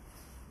enlightened.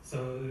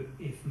 So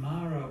if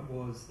Mara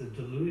was the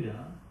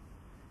deluder,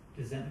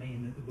 does that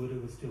mean that the Buddha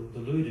was still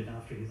deluded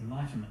after his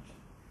enlightenment?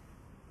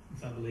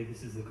 So I believe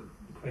this is the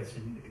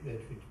question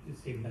that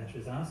Stephen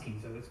Batchelor is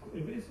asking. So it's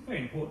a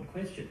very important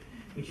question,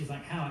 which is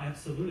like, how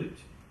absolute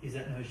is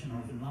that notion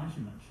of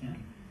enlightenment? Yeah?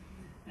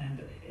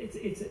 And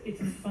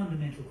it's a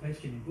fundamental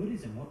question in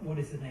Buddhism. What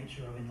is the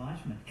nature of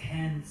enlightenment?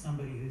 Can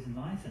somebody who's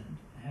enlightened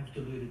have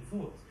deluded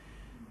thoughts?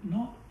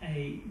 Not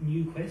a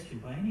new question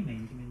by any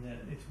means. I mean,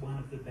 it's one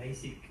of the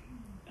basic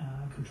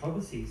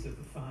controversies of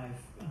the 5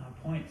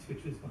 points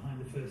which was behind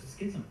the first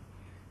schism.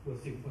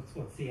 What's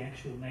the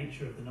actual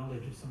nature of the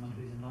knowledge of someone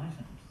who's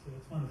enlightened? So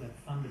it's one of the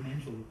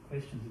fundamental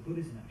questions of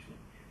Buddhism, actually.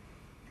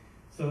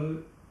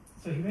 So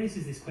he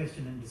raises this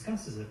question and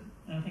discusses it,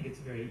 and I think it's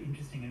a very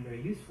interesting and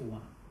very useful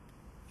one.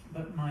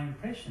 But my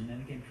impression,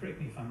 and again, correct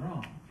me if I'm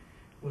wrong,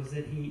 was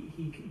that he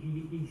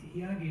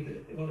argued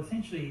that, well,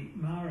 essentially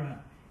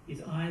Mara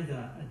is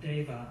either a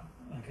deva,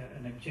 like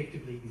an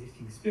objectively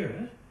existing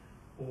spirit,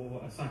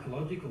 or a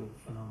psychological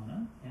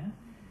phenomenon. Yeah.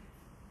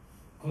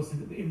 Of course,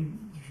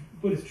 in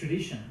Buddhist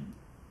tradition,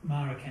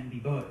 Mara can be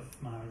both.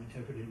 Mara is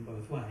interpreted in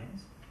both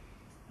ways.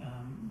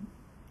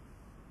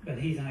 But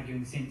he's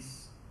arguing,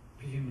 since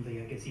presumably,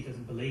 I guess, he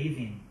doesn't believe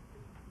in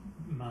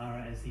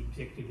Mara as the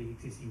objectively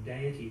existing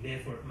deity,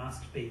 therefore it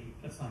must be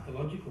a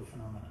psychological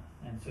phenomenon.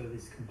 And so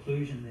this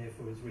conclusion,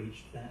 therefore, is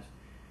reached that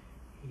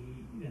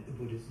the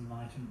Buddha's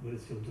enlightenment, Buddha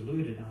still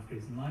deluded after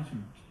his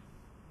enlightenment.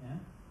 Yeah,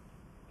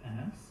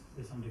 perhaps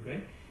to some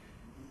degree.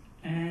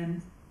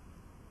 And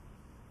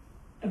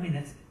I mean,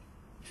 that's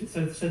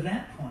so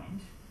that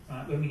point,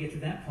 right? When we get to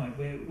that point,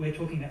 we're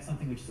talking about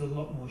something which is a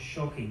lot more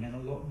shocking and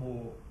a lot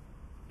more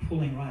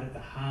pulling right at the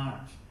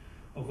heart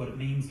of what it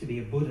means to be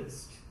a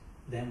Buddhist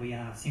than we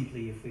are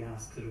simply if we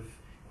ask sort of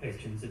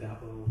questions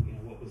about, well,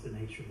 what was the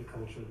nature of the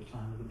culture at the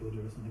time of the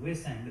Buddha or something. We're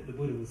saying that the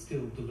Buddha was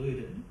still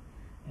deluded,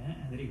 yeah,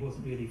 and that he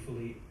wasn't really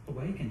fully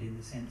awakened in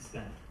the sense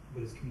that the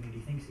Buddhist community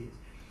thinks he is.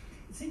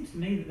 It seems to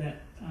me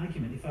that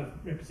argument, if I've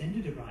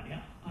represented it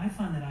right, I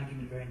find that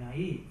argument very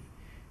naive,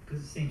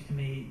 because it seems to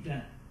me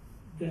that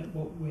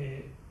what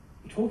we're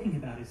talking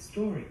about is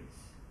stories.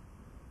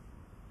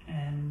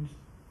 And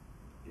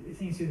it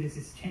seems to me there's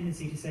this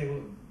tendency to say,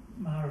 well,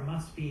 Mara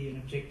must be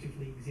an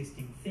objectively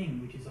existing thing,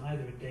 which is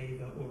either a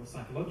deva or a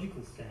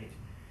psychological state.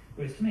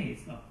 Whereas to me,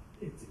 it's not.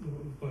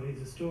 What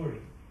is a story,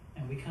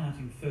 and we can't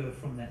infer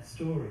from that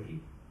story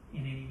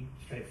in any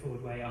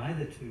straightforward way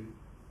either to,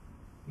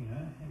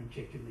 an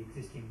objectively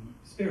existing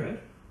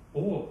spirit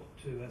or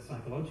to a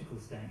psychological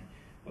state.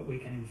 But we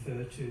can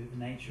infer to the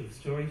nature of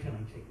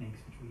storytelling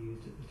techniques which were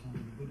used at the time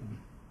of the Buddha.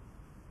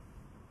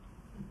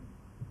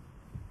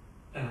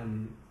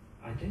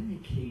 I don't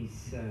think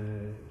his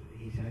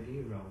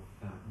idea of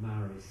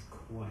Mara is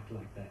quite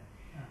like that.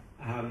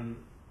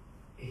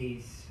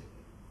 He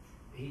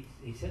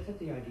sets up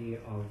the idea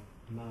of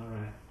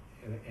Mara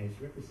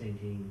as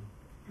representing,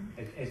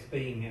 as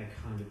being a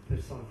kind of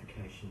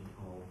personification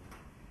of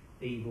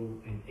evil,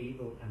 and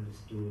evil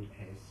understood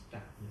as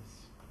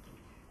darkness.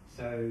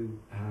 So,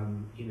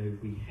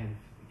 we have,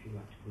 if you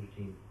like to put it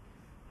in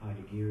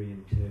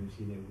Heideggerian terms,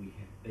 we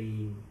have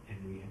being and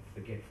we have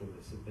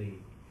forgetfulness of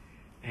being.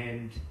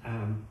 And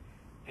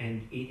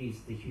and it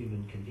is the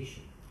human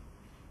condition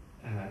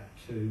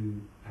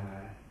to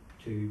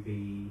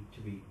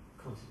be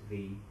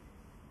constantly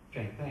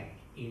dragged back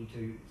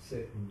into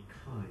certain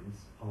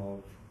kinds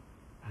of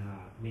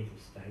mental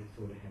states,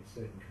 or to have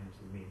certain kinds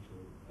of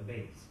mental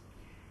events,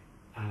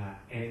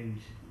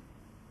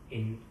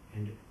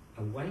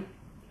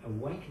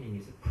 awakening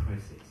is a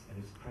process, and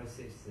it's a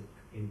process that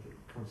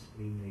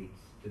constantly needs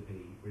to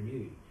be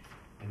renewed.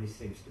 And this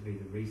seems to be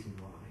the reason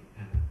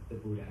why the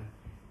Buddha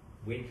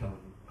went on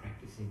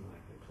practicing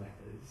like the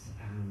clappers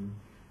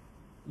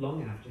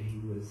long after he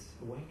was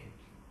awakened.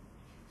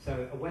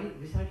 So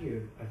this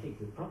idea, I think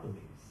the problem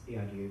is the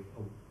idea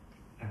of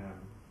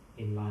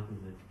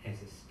enlightenment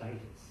as a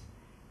status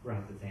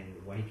rather than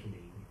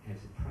awakening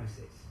as a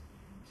process.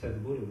 So the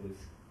Buddha was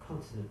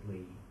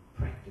constantly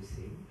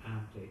practicing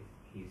after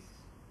his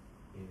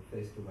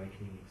first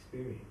awakening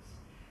experience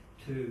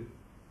to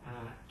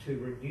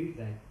renew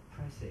that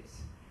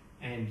process.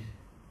 And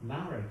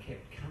Mara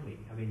kept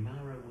coming. I mean,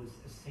 Mara was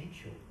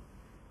essential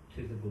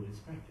to the Buddha's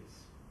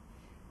practice.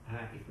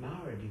 If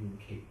Mara didn't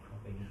keep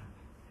cropping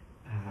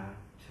up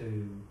to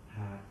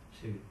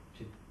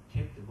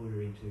tempt the Buddha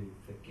into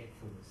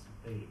forgetfulness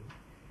of being,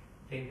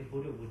 then the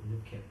Buddha wouldn't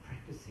have kept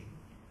practicing,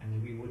 and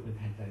then we wouldn't have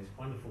had those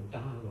wonderful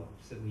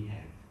dialogues that we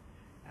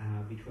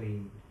have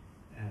between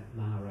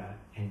Mara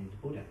and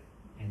Buddha.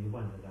 And the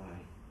one that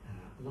I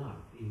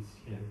love is,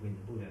 when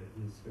the Buddha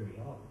was very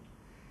old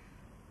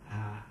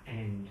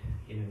and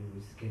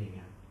was getting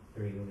up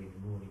very early in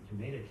the morning to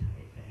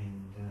meditate,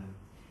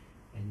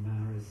 and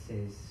Mara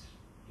says,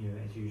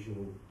 as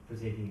usual,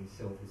 presenting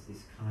himself as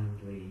this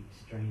kindly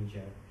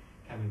stranger,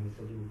 coming with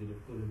a little bit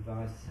of good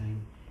advice,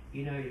 saying,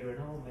 you're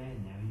an old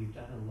man now, you've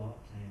done a lot,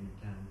 and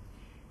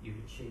you've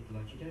achieved a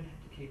lot. You don't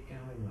have to keep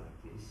going like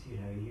this. You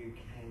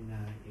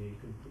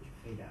can put your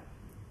feet up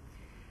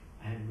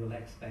and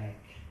relax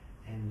back.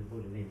 And the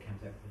Buddha then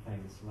comes up with the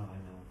famous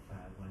line of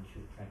one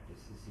should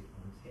practice as if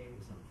one's hair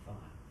was on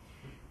fire.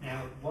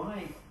 Now,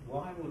 why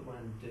would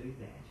one do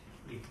that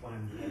if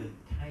one had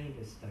attained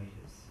a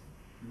status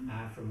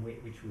from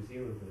which was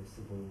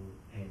irreversible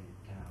and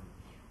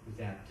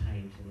without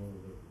taint and all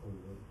the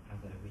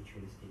other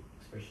ritualistic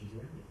expressions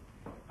around it?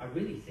 I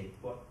really think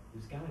what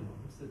was going on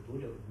was the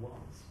Buddha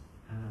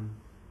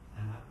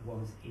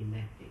was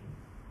enacting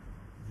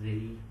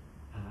the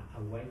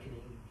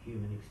awakening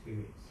human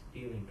experience,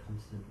 dealing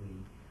constantly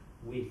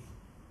with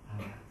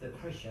the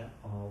pressure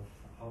of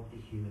the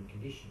human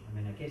condition. I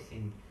mean, I guess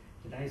in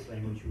today's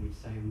language we would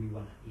say we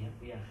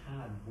are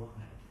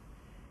hardwired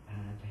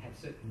to have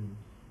certain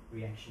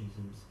reactions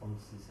and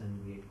responses,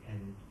 and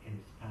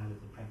it's part of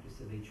the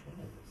practice of each one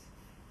of us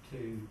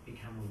to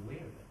become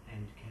aware of it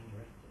and to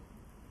counteract it.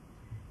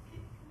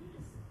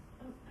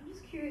 I'm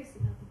just curious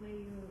about the way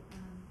you're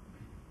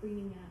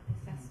bringing out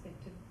this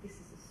aspect of this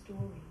is a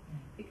story,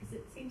 because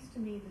it seems to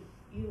me that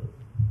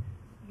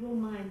your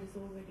mind is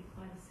already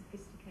quite a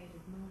sophisticated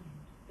mind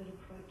that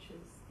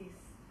approaches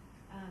this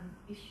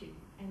issue,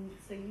 and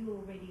so you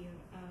already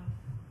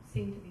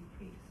seem to be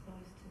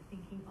predisposed to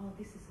thinking, oh,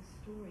 this is a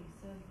story,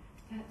 so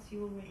perhaps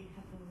you already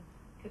have a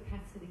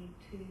capacity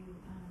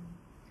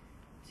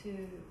to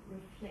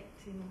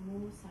reflect in a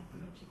more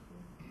psychological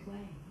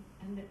way,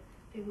 and that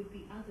there would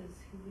be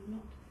others who would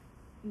not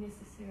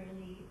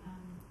necessarily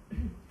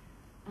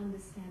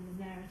understand the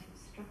narrative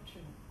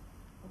structure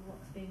of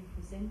what's being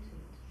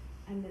presented,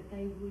 and that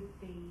they would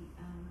be,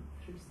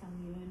 through some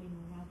yearning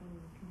or other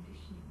or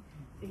conditioning,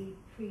 be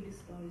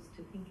predisposed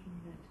to thinking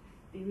that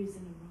there is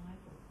an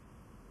arrival,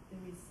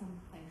 there is some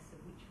place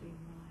at which we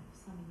arrive,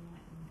 some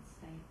enlightenment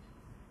state,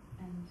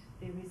 and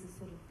there is a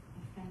sort of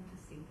a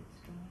fantasy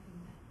that's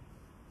driving that.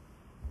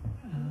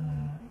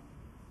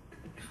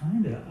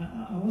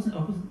 I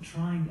wasn't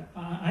trying.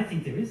 I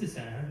think there is a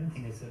state. I don't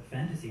think it's a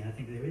fantasy. I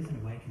think there is an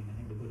awakening. I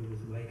think the Buddha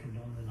was awakened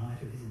on the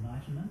night of his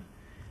enlightenment,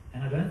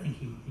 and I don't think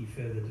he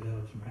further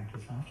developed and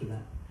practiced after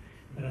that.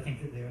 But I think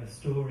that there are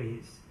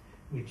stories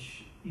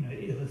which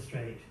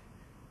illustrate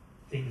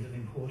things of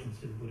importance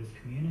to the Buddhist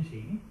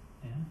community,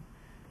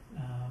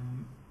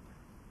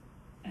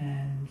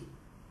 and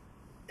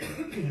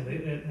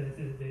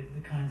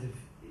the kinds of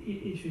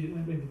issues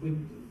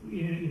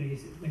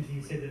when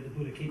you said that the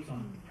Buddha keeps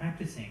on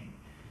practicing.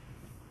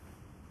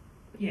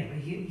 Yeah, but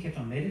he kept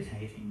on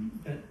meditating.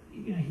 But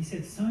he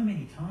said so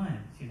many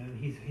times,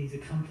 he's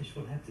accomplished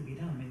what had to be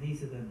done. I mean,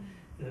 these are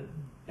the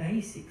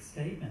basic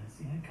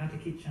statements.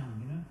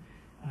 Katakicam.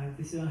 I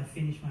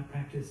finished my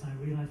practice. I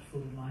realized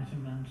full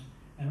enlightenment,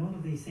 and all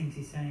of these things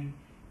he's saying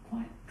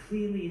quite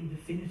clearly and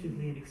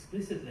definitively and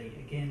explicitly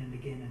again and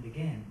again and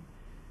again.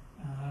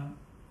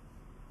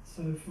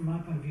 So from my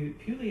point of view,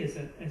 purely as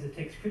a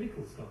text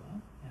critical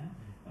scholar,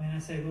 I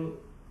say, well,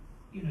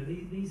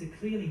 these are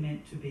clearly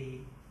meant to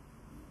be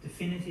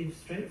definitive,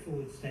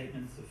 straightforward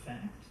statements of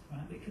fact,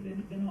 right?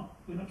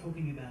 We're not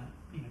talking about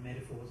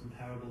metaphors and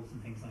parables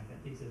and things like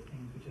that. These are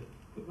things which are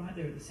put right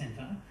there at the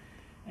centre,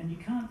 and you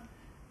can't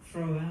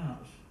throw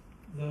out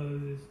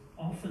those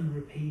often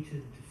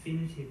repeated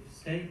definitive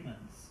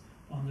statements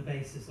on the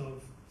basis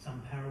of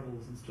some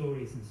parables and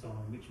stories and so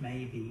on, which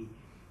may be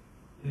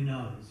who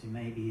knows? It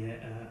may be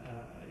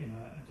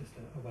just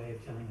a way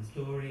of telling a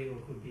story, or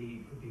could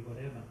be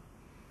whatever.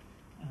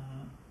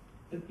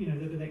 But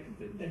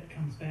that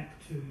comes back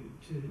to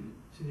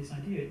this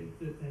idea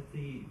that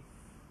the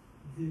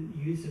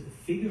use of the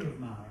figure of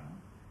Mara,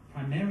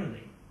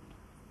 primarily,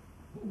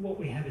 what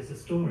we have is a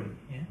story.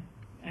 Yeah,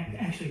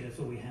 actually, that's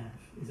all we have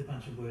is a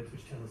bunch of words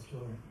which tell a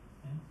story.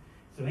 Yeah?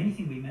 So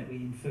anything we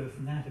infer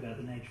from that about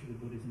the nature of the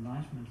Buddha's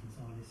enlightenment and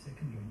so on is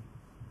secondary.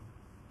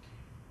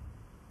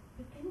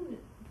 But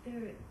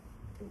then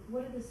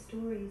what are the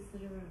stories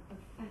that are a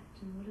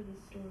fact, and what are the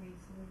stories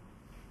that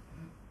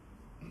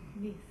are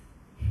myth?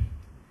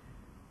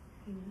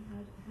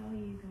 How are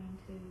you going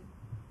to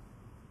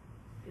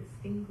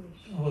distinguish?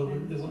 Well,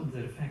 the ones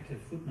that are fact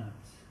have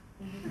footnotes.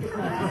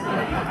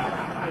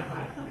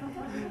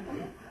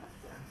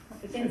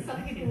 But then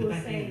some people In the will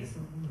back say... end, there's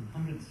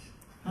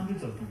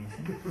hundreds of them, you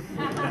see.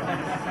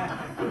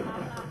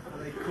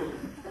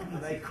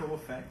 Are they core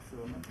facts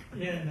or not?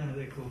 Yeah, no,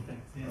 they're core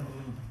facts. Yeah.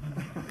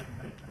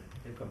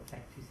 They've got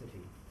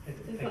facticity.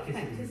 They've got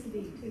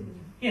facticity too.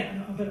 Yeah,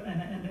 no, but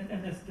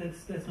and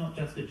that's not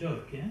just a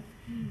joke. Yeah,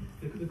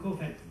 the core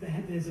fact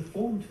there's a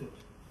form to it.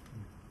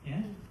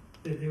 Yeah,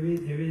 there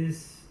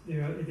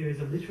is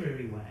a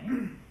literary way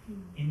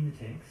in the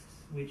texts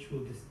which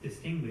will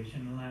distinguish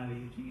and allow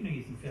you to,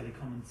 using fairly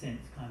common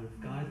sense kind of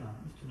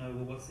guidelines to know,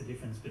 well, what's the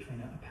difference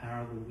between a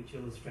parable which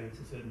illustrates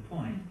a certain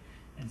point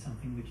and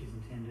something which is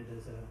intended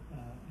as a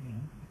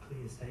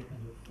clear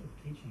statement of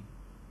teaching.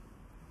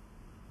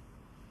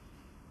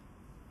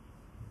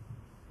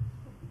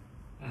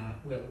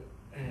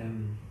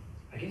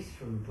 I guess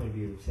from the point of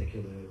view of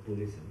secular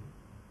Buddhism,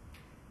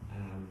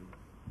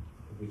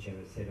 which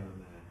I said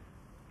I'm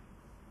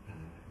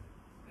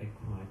a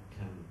quite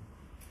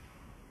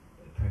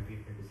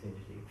appropriate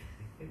representative,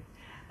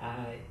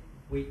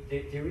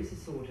 there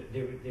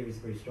is a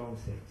very strong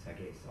sense, I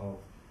guess, of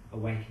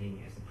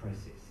awakening as a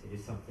process. It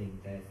is something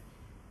that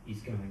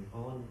is going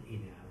on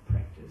in our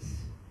practice,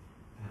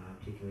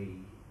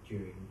 particularly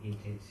during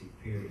intensive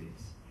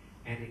periods.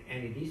 And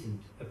it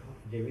isn't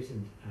there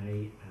isn't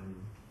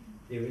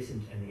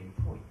an end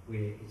point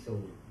where it's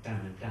all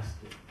done and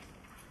dusted.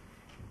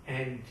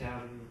 And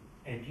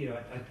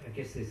I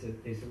guess there's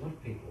a lot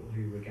of people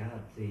who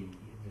regard the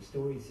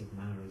stories of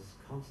Mara's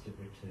constant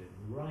return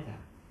right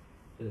up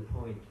to the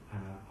point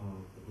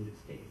of the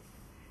Buddha's death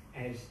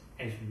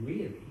as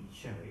really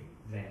showing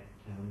that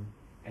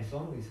as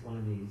long as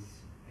one is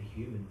a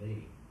human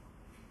being,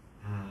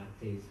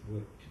 there's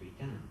work to be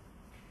done.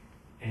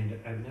 And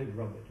I know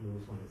Robert, it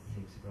was one of the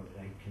things that Robert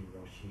Aitken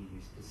Roshi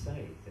used to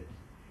say, that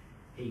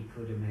he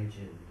could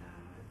imagine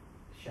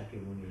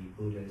Shakyamuni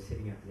Buddha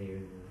sitting up there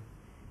in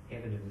the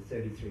heaven of the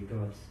 33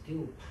 gods,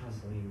 still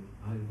puzzling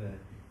over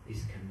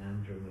this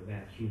conundrum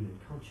about human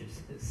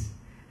consciousness.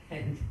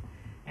 And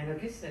I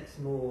guess that's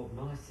more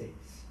my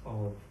sense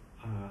of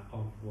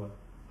what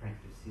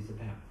practice is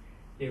about.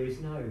 There is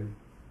no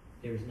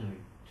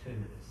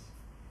terminus.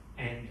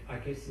 And I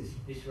guess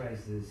this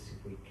raises,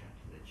 if we cut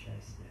to the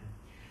chase now,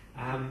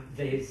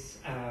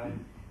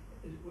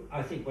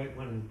 I think one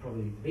of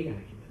probably the big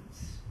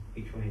arguments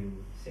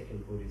between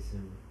secular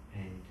Buddhism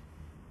and,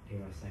 dare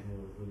I say,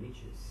 more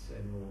religious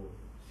and more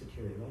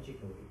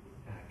soteriological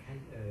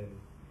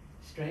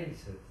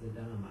strands of the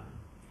Dharma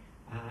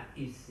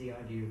is the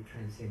idea of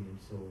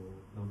transcendence or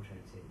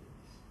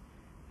non-transcendence.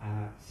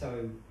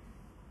 So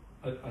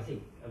I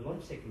think a lot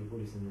of secular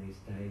Buddhism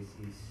these days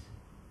is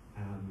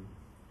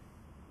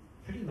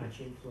pretty much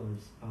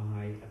influenced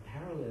by a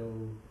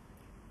parallel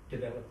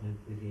development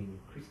within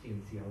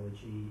Christian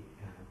theology,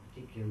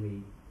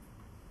 particularly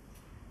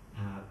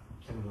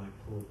someone like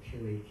Paul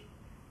Tillich,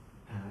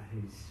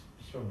 who's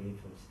strongly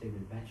influenced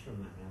Stephen Batchelor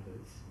among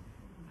others,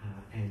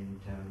 and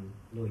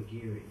Lloyd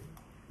Geary,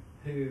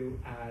 who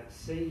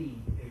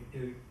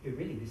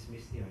really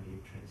dismiss the idea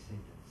of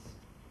transcendence.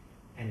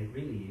 And it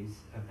really is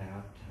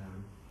about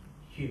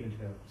human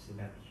development, it's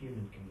about the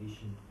human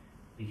condition,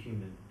 the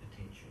human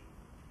potential.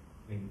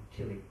 I mean,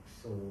 Tillich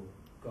saw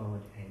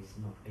God as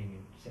not being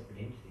a separate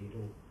entity at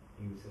all.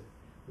 He was a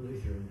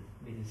Lutheran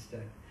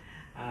minister,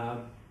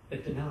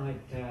 but denied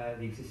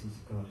the existence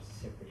of God as a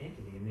separate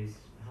entity. And there's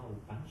a whole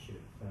bunch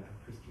of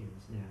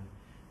Christians now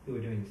who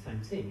are doing the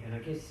same thing. And I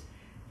guess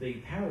the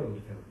parallel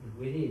development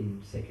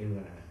within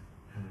secular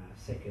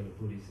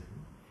Buddhism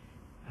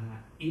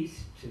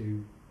is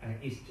to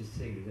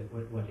see that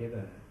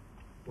whatever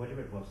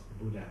it was the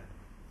Buddha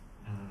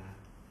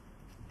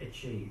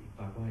achieved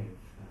by way of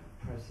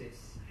process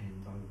and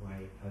by the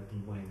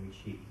way in which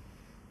he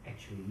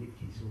actually lived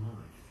his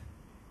life,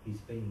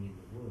 his being in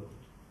the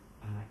world,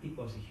 it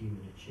was a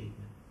human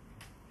achievement,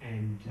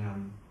 and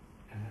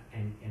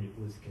it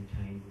was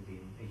contained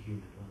within a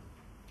human life.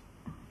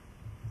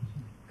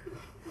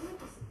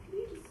 Can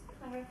you just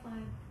clarify a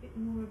bit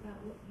more about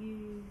what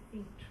you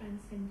think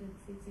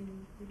transcendence is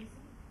in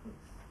Buddhism?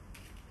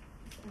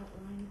 Just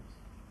outline it,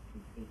 a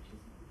few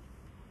features of it.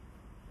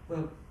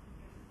 Well,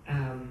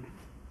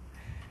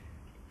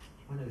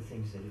 one of the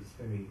things that is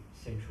very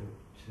central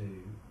to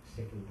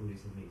secular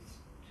Buddhism is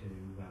to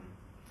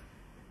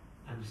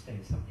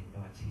understand something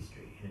by its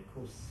history. And of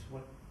course,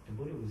 what the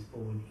Buddha was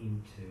born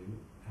into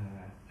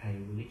a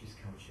religious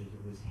culture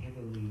that was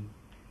heavily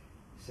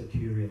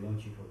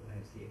soteriological,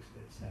 as the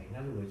experts say. In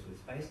other words,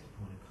 was based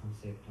upon a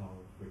concept of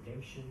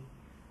redemption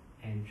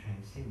and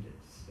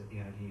transcendence. That the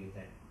idea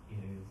that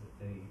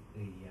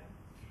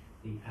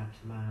the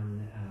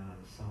Atman,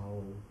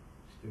 soul,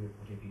 spirit,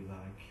 whatever you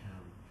like,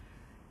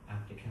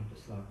 after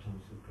countless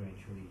lifetimes would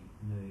gradually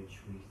merge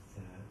with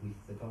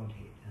the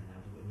Godhead,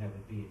 and that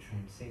would be a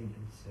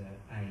transcendence,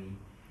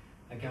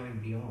 a going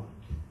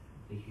beyond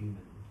the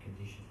human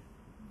condition.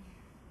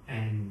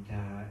 And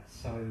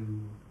so,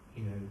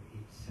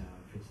 it's,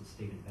 for instance,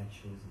 Stephen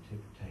Batchelor's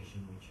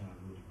interpretation, which I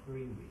would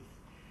agree with,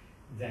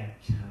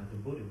 that the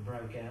Buddha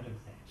broke out of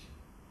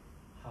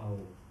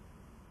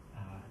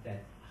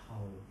that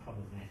whole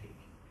problematic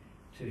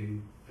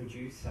to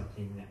produce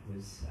something that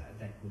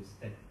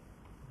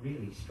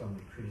really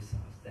strongly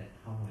criticised that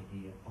whole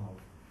idea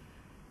of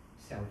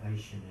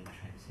salvation and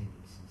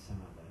transcendence in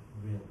some other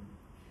realm.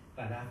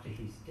 But after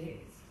his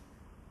death,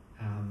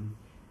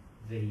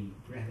 the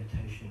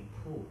gravitational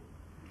pull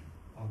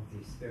of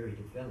this very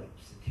developed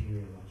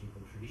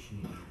soteriological tradition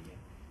in India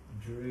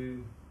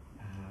drew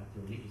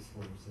the religious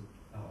forms of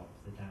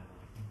the Dharma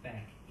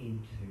back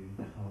into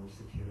the whole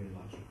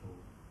soteriological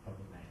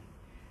problematic.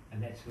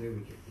 And that's where we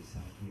get this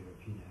idea of,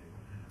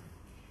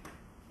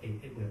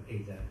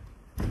 either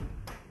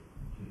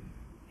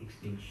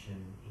extinction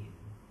in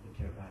the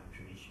Theravada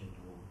tradition,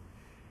 or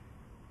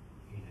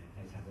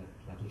those other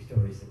lovely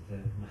stories that the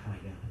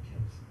Mahayana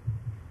tells.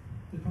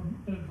 The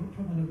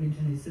problem of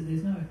Winton is that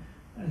there's no,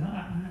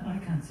 I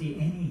can't see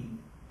any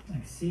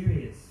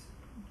serious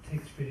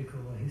text critical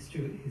or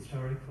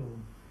historical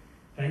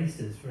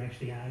basis for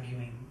actually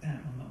arguing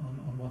that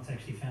on what's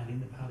actually found in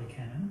the Pali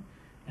Canon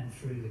and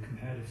through the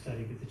comparative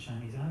study with the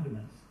Chinese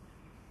arguments.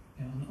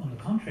 On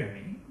the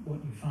contrary,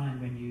 what you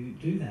find when you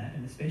do that,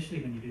 and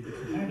especially when you do the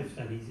comparative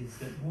studies, is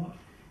that what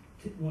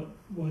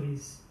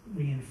is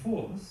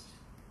reinforced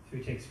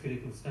through text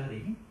critical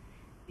study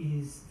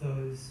is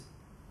those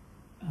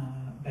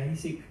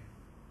basic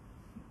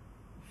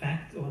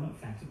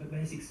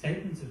basic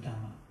statements of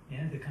Dharma.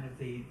 Yeah, the kind of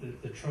the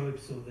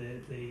tropes or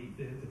the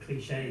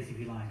cliches, if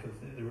you like, of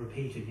the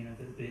repeated.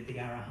 The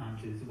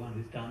Arahant is the one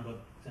who's done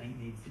what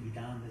needs to be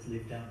done, has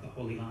lived out the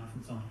holy life,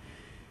 and so on.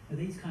 Now,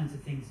 these kinds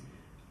of things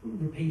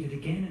repeated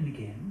again and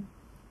again,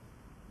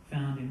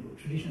 found in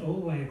tradition all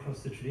the way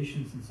across the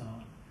traditions and so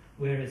on.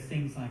 Whereas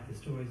things like the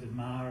stories of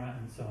Mara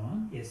and so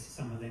on, yes,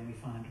 some of them we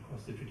find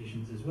across the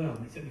traditions as well.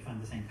 And we certainly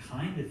find the same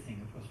kind of thing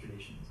across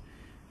traditions.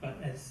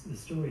 But as the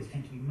stories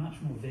tend to be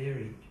much more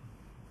varied,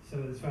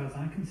 so as far as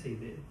I can see,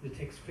 the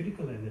text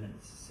critical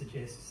evidence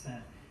suggests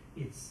that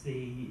it's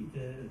the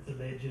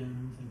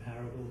legends and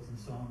parables and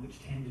so on which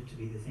tended to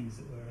be the things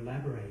that were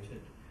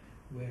elaborated,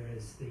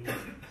 whereas the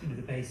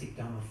basic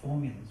Dharma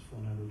formulas, Four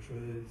Noble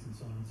Truths and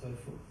so on and so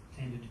forth,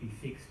 tended to be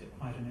fixed at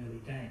quite an early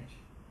date.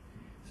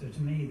 So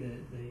to me,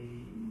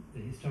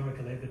 the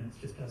historical evidence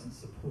just doesn't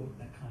support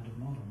that kind of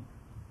model.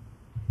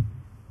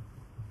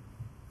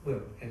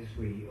 Well, as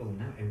we all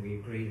know, and we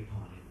agreed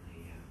upon in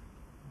the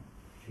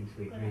things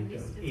we agreed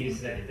on,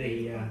 is that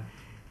the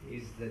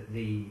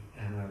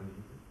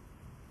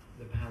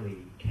Pali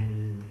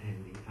Canon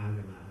and the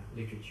Agama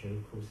literature,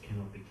 of course,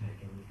 cannot be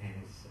taken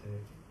as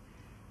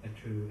a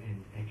true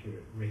and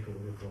accurate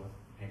record of what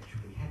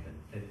actually happened.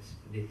 That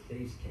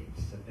these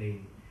texts have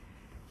been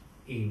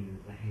in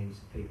the hands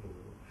of people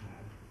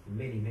for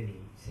many, many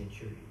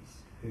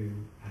centuries who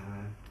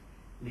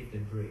lived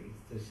and breathed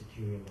the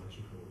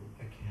soteriological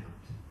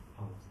account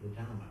of the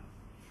Dharma.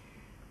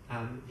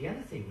 The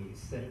other thing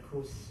is that, of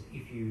course,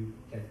 you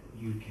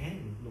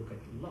can look at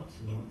lots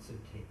and lots of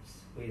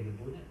texts where the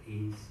Buddha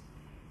is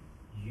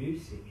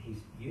using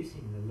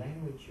the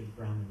language of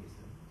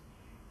Brahmanism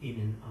in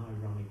an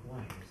ironic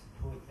way. It's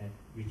the point that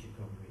Richard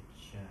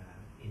Gombrich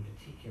in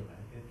particular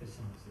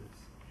emphasises.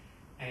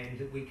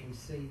 And we can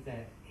see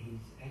that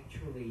he's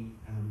actually,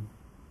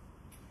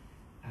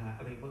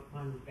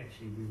 one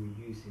actually we were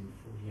using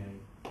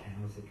 48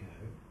 hours ago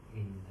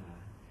in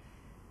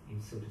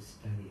sort of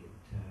study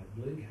at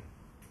Bluga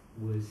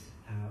was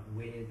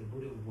where the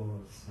Buddha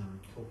was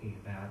talking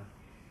about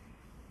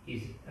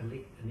his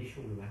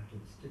initial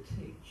reluctance to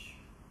teach.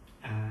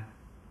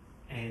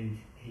 And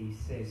he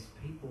says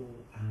people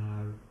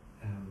are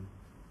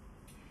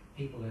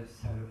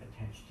so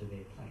attached to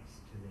their place,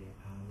 to their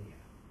alia.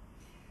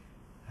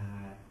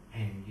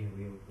 And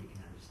we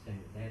can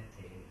understand that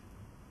in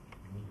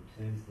modern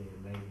terms, their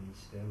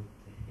Lebenswelt,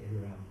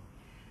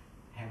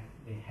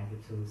 their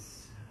habitus,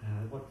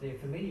 what they're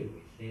familiar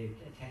with. They're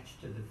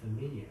attached to the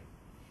familiar.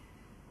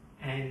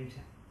 And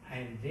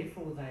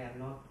therefore they are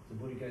not, the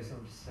Buddha goes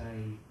on to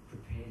say,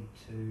 prepared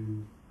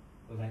to,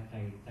 or that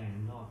they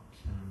are not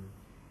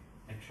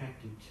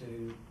attracted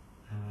to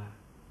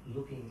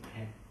looking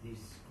at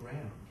this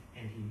ground.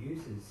 And he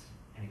uses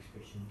an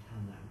expression,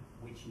 tana,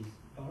 which is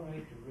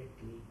borrowed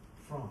directly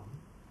from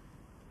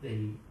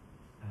the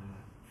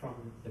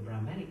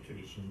Brahmanic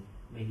tradition,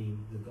 meaning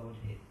the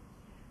Godhead.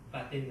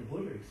 But then the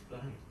Buddha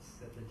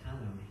explains that the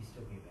Tanam he's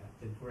talking about,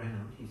 the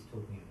ground he's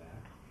talking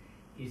about,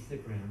 is the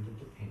ground of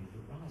dependent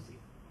arising.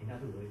 In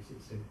other words,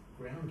 it's a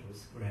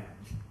groundless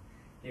ground.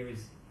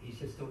 He's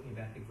just talking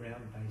about the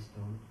ground based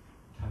on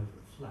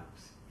total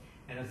flux.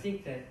 And I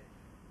think that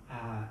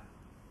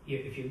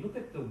if you look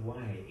at the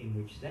way in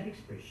which that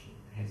expression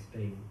has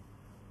been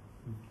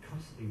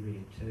constantly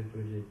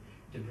reinterpreted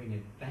to bring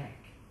it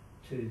back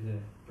to the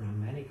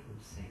Brahmanical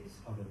sense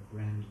of a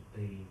ground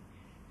being,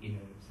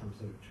 some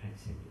sort of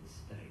transcendent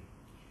state.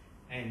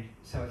 And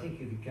so I think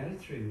you could go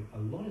through a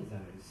lot of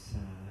those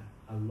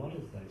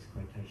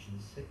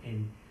quotations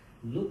and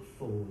look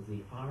for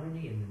the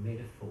irony and the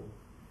metaphor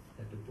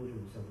that the Buddha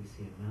was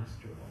obviously a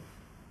master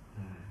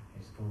of,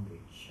 as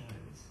Gombrich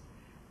shows,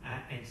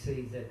 and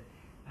see that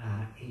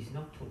he's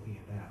not talking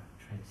about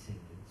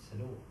transcendence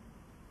at all.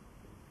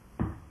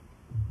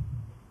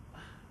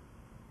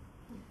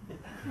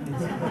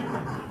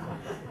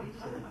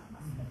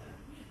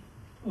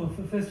 Well,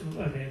 first of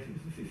all, okay,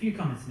 a few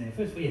comments in there.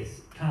 First of all,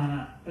 yes,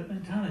 Tana, but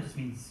Tana just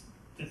means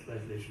just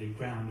literally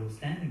ground or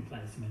standing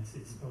place. I mean,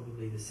 it's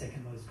probably the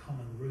second most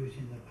common root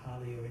in the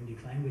Pali or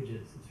Indic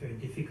languages. It's very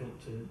difficult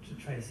to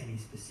trace any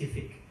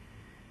specific,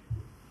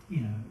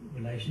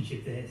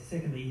 relationship there.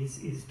 Secondly,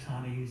 is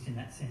Tana used in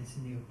that sense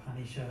in the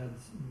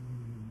Upanishads?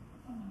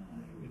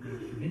 It would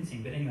be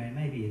convincing, but anyway,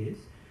 maybe it is.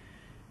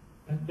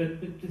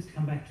 But just to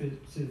come back to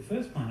the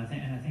first point, I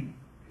think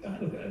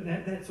look,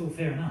 that's all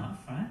fair enough,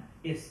 right?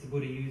 Yes, the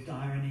Buddha used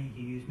irony,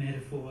 he used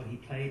metaphor, he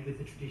played with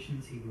the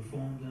traditions, he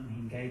reformed them, he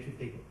engaged with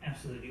people.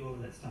 Absolutely, all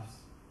of that stuff's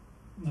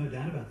no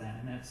doubt about that,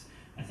 and that's,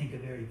 I think, a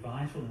very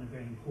vital and a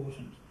very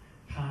important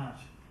part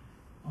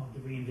of the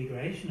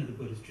reinvigoration of the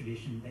Buddhist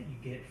tradition that you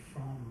get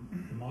from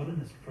the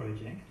modernist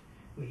project,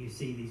 where you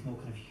see these more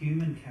kind of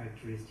human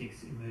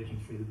characteristics emerging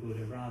through the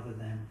Buddha rather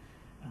than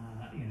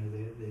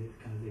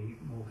the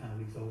more kind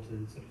of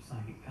exalted sort of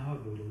psychic power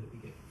Buddha that we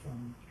get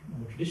from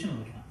more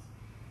traditional accounts.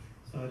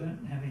 So I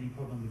don't have any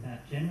problem with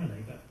that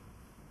generally, but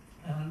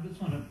I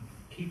just want to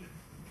keep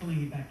pulling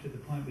you back to the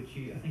point which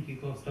I think you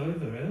glossed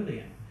over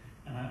earlier,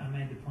 and I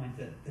made the point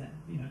that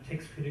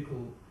text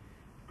critical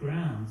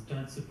grounds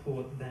don't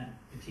support that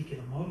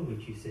particular model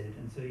which you said,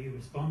 and so you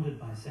responded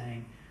by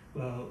saying,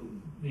 well,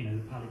 the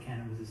Pali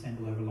Canon was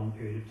assembled over a long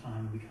period of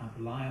time and we can't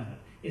rely on it.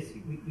 Yes,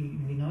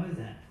 we know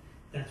that.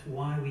 That's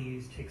why we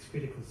use text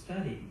critical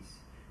studies,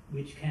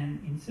 which can,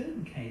 in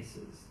certain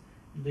cases,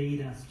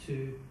 lead us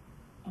to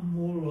a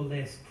more or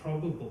less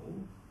probable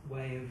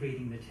way of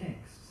reading the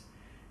texts.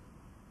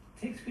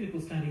 Text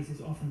critical studies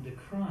is often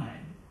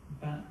decried,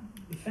 but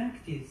the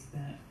fact is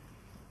that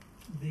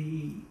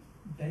the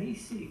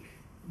basic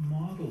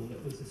model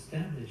that was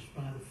established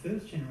by the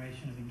first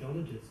generation of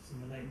Indologists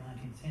in the late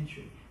 19th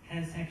century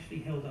has actually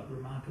held up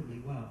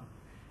remarkably well.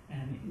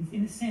 And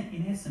in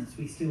essence,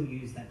 we still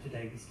use that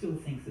today. We still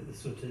think that the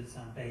suttas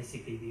are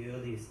basically the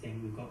earliest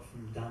thing we've got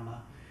from Dhamma.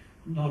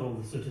 Not all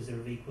the suttas are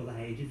of equal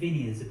age.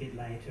 Vinaya is a bit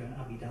later, and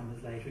Abhidhamma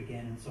is later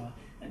again, and so on.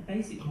 That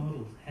basic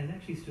model has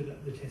actually stood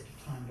up the test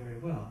of time very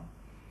well.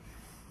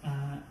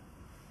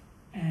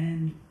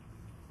 And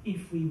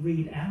if we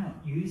read out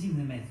using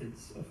the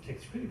methods of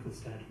text critical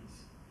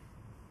studies,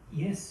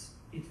 yes,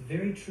 it's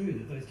very true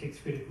that those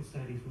text critical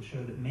studies will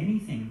show that many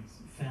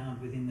things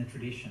found within the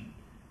tradition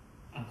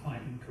are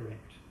quite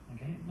incorrect.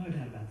 Okay, no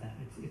doubt about that.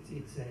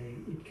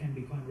 It can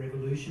be quite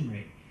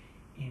revolutionary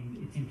in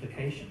its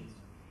implications,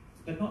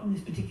 but not in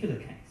this particular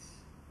case.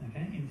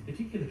 Okay, in this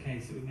particular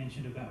case that we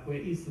mentioned about where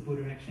is the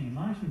Buddha actually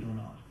enlightened or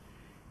not,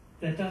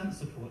 that doesn't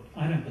support.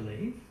 I don't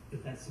believe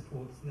that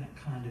supports that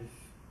kind of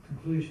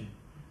conclusion.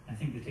 I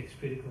think the text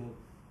critical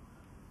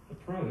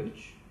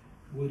approach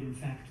would in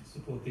fact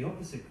support the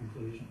opposite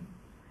conclusion.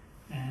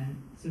 And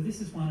so this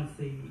is one of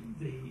the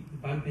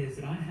bugbears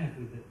that I have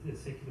with the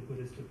secular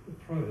Buddhist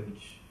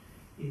approach,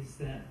 is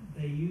that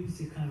they use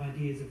these kind of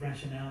ideas of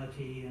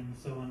rationality and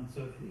so on,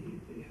 so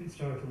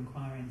historical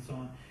inquiry and so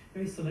on,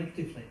 very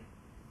selectively.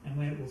 And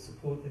when it will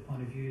support their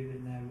point of view,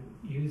 then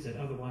they'll use it.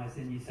 Otherwise,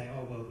 then you say,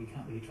 oh, well, we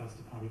can't really trust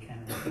the Pali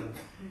Canon. So,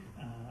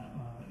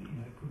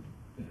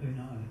 who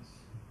knows?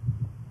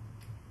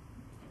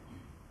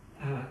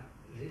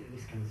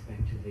 This comes back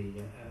to the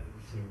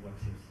sort of what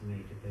seems to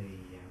me to be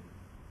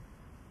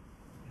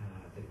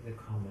the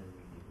common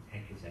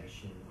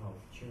accusation of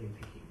cherry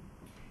picking.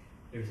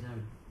 There's no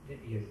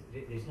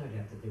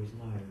doubt that there is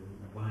no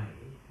way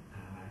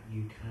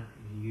you can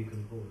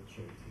avoid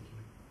cherry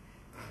picking,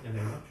 no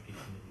matter what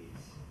tradition it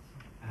is.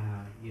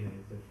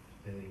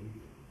 The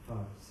 5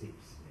 or 6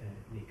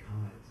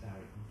 Nikayas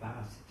are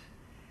vast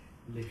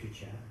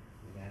literature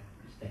without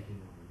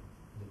stacking on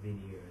the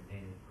Vinaya, and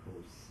then of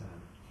course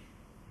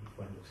if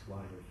one looks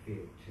wider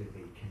afield to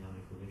the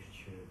canonical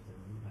literature of the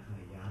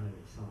Mahayana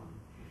and so on.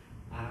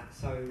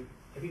 So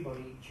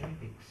everybody cherry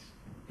picks,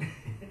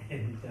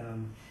 and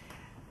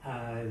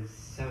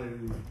so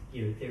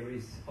there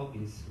is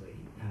obviously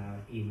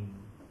in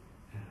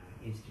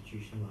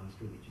institutionalized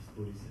religious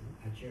Buddhism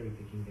a cherry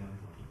picking going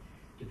on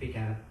to pick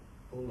out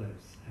all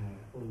those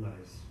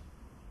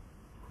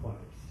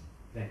quotes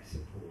that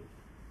support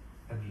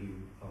a view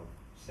of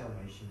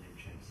salvation and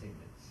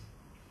transcendence.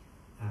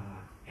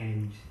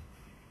 And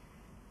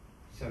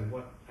so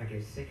what I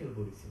guess secular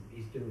Buddhism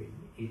is doing,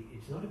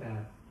 it's not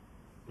about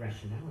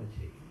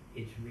rationality,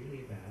 it's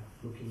really about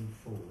looking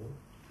for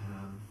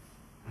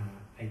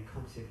a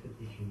concept of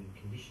the human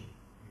condition.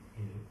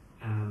 You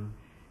know,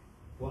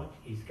 what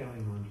is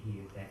going on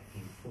here that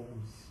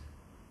informs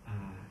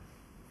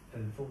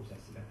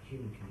us about the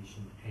human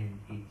condition and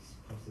its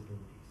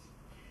possibilities.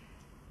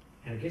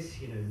 And I guess,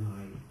 you know,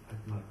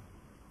 my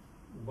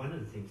one of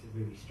the things that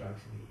really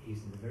strikes me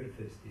is in the very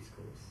first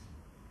discourse,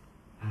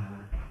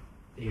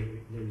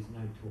 there is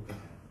no talk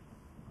about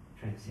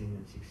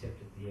transcendence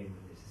except at the end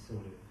when there's a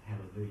sort of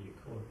hallelujah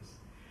chorus.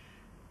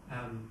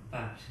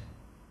 But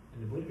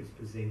the Buddha is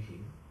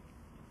presenting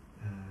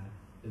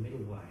the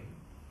middle way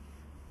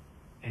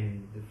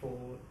and the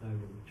Four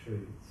Noble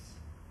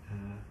Truths.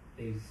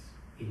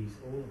 It is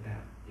all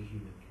about the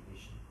human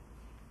condition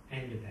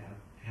and about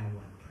how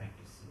one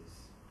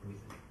practices with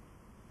it.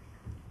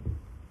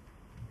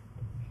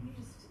 Can you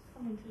just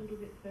comment a little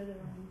bit further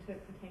on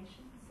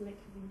interpretation,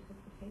 selective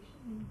interpretation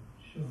in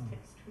Sure.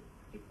 text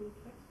critical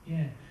approach?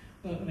 Yeah.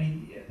 Well, I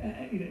mean,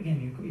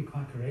 again, you're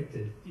quite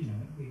corrected. You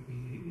know,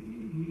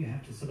 you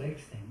have to select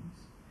things.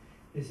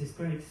 There's this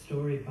great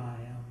story by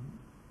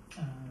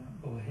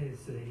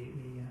Borges, the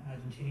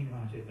Argentinian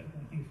writer.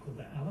 I think it's called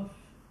The Aleph.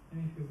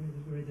 Have you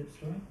read that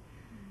story?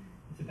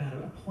 It's about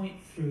a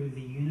point through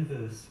the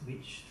universe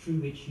through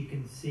which you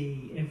can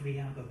see every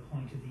other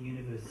point of the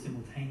universe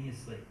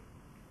simultaneously.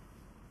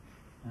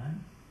 Right?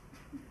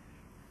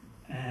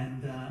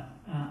 And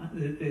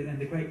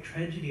the great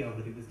tragedy of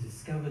it was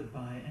discovered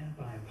by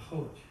a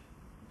poet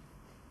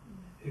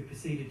who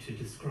proceeded to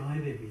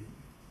describe everything,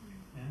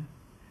 yeah?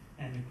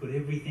 And who put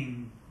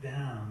everything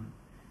down,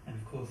 and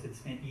of course had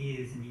spent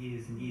years and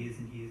years and years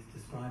and years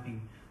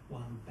describing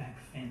one back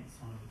fence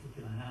on a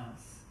particular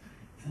house.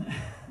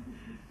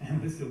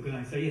 And we're still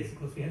going. So yes, of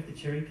course we have to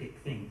cherry pick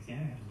things, yeah,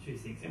 we have to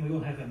choose things, and we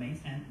all have our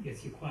means. And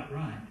yes, you're quite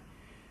right.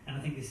 And I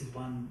think this is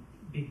one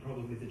big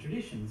problem with the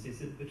traditions, is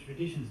that the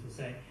traditions will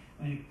say,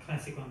 I mean, a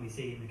classic one we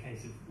see in the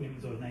case of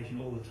women's ordination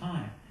all the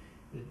time,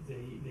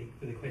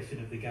 the question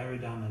of the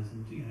Garudamas,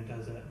 and you know,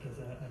 does a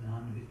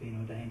nun who's been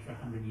ordained for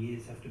 100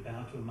 years have to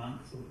bow to a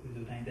monk who's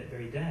ordained that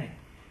very day?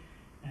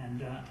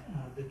 And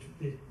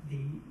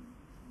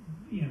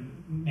you know,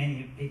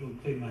 many people,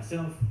 including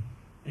myself,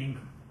 think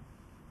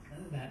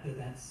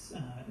that's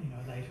you know,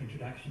 a later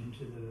introduction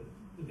to the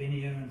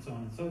Vinaya and so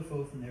on and so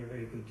forth, and there are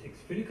very good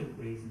text critical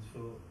reasons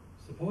for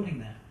supporting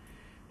that.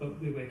 But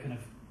we were kind of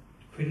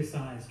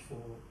criticised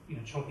for, you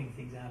know, chopping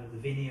things out of the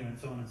Vinaya and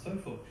so on and so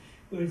forth.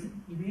 Whereas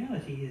the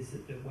reality is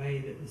that the way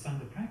that the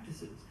Sangha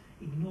practices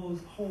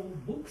ignores whole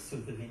books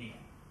of the Vinaya.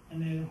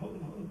 And the whole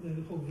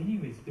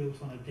Vinaya is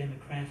built on a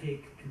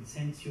democratic,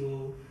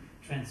 consensual,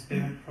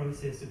 transparent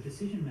process of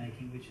decision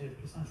making, which has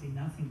precisely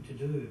nothing to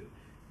do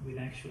with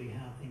actually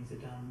how things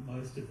are done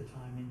most of the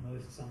time in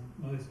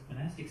most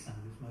monastic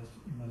sanghas,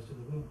 in most of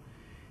the world.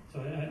 So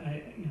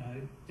I you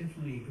know,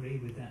 definitely agree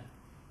with that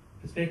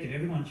perspective.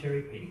 Everyone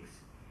cherry picks.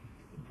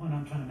 The point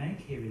I'm trying to make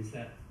here is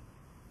that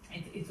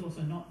it's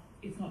also not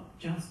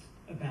just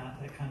about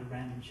that kind of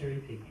random cherry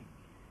picking.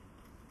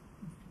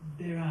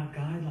 There are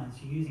guidelines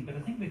you're using, but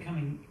I think we're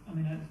coming. I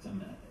mean,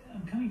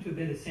 I'm coming to a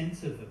better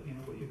sense of it. You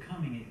know, what you're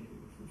coming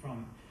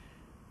from.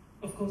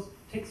 Of course,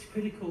 text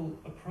critical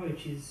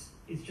approach is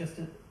just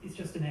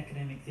an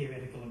academic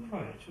theoretical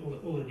approach.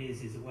 All it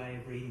is a way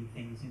of reading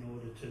things in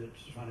order to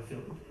try to fill.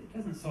 It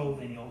doesn't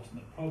solve any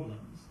ultimate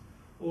problems.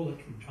 All it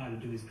can try to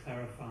do is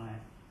clarify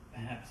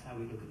perhaps how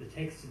we look at the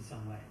text in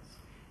some ways.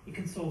 It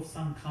can solve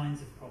some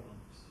kinds of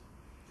problems.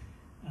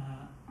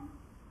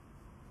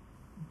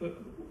 But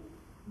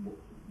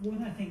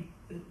what I think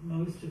that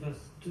most of us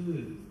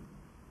do,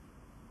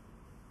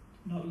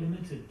 not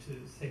limited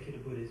to secular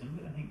Buddhism,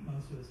 but I think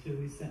most of us do,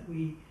 is that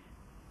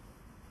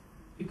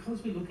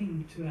because we're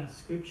looking to our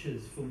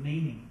scriptures for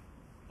meaning,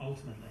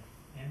 ultimately,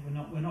 yeah?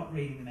 we're not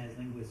reading them as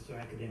linguists or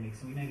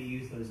academics, and we maybe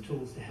use those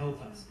tools to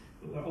help us,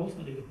 but we're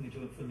ultimately looking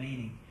to it for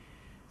meaning.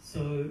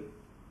 So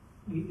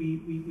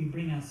we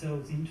bring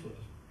ourselves into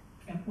it,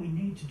 and we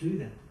need to do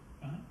that,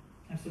 right?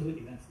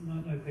 Absolutely, that's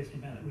no question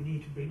about it. We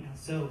need to bring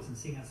ourselves and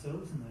see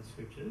ourselves in those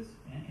scriptures,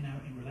 yeah,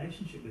 in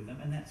relationship with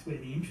them, and that's where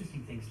the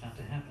interesting things start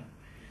to happen.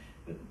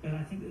 But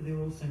I think that there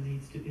also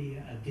needs to be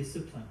a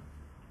discipline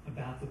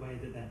about the way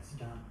that that's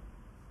done.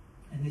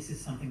 And this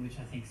is something which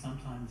I think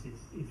sometimes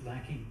is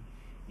lacking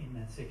in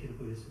that secular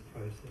Buddhist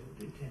approach.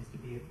 It tends to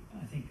be,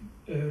 I think,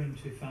 erring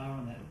too far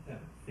on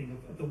that thing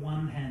of the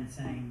one hand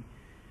saying,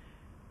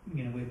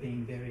 you know, we're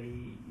being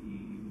very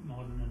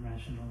modern and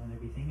rational and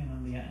everything,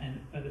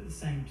 but at the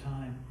same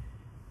time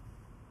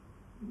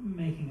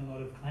making a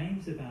lot of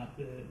claims about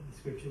the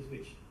scriptures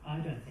which I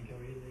don't think are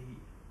really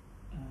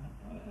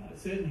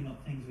certainly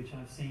not things which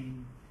I've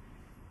seen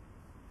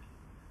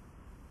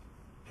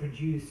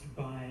produced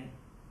by,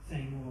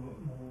 say, more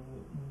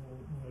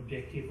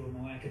objective or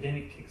more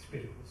academic text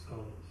critical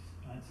scholars,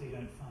 right? So you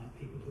don't find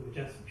people who are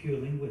just pure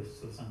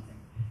linguists or something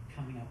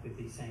coming up with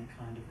these same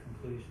kind of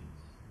conclusions.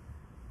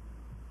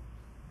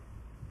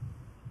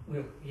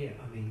 Well, yeah,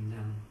 I mean,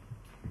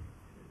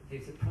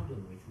 there's a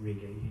problem with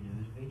rigor, you know,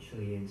 it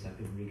eventually ends up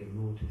in rigor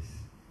mortis.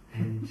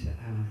 And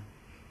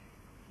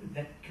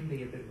that can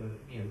be a bit of a,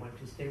 you know, one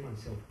can stare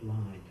oneself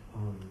blind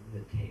on the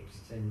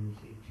text. And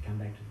to come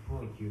back to the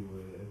point you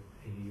were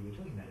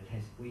talking about,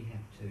 we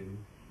have to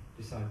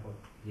decide what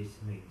this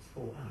means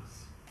for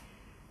us.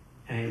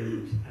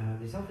 And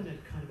there's often a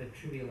kind of a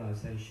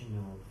trivialisation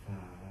of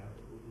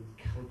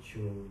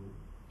cultural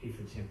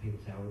difference. You know, people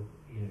say, oh,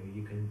 you know,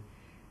 you can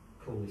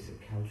call this a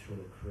cultural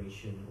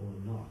accretion or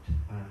not.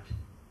 But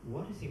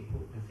what is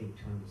important, I think,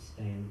 to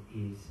understand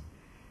is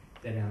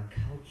that our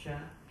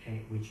culture,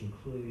 which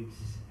includes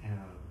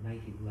our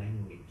native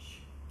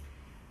language,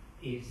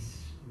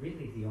 is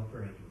really the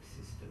operating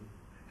system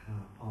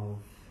of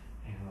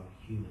our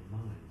human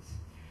minds.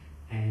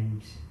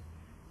 And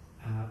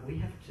we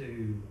have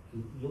to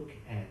look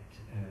at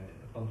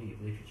a body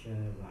of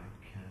literature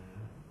like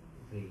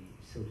the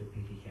Sutta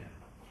Pitaka,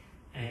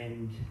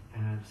 and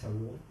so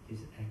what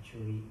does it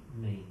actually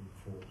mean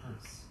for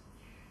us?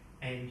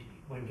 And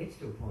one gets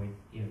to a point,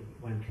 you know,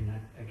 one can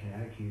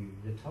argue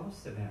the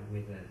toss about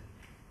whether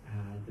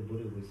the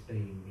Buddha was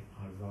being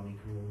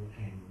ironical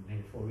and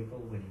metaphorical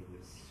when he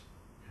was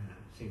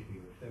seemed to be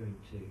referring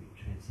to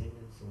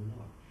transcendence or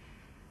not.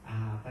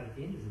 But at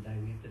the end of the day,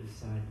 we have to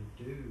decide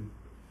you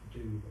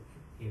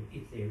know,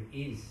 if there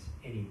is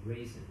any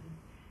reason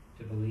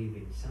to believe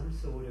in some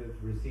sort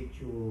of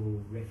residual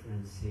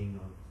referencing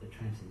of the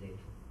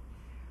transcendental,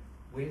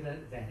 whether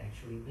that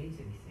actually means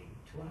anything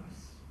to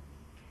us.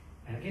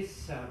 And I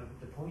guess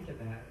the point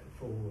about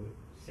for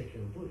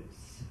secular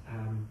Buddhists,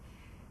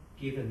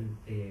 given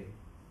their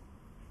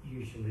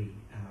usually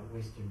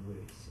Western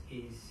roots,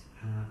 is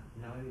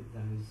no,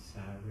 those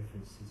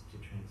references to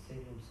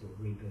transcendence or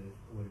rebirth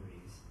or whatever it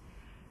is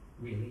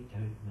really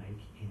don't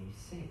make any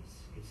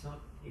sense. It's not.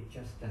 It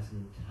just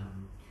doesn't.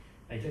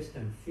 They just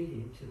don't fit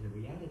into the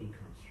reality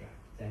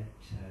construct that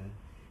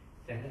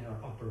our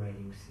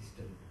operating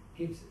system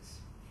gives us.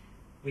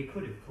 We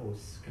could, of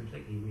course,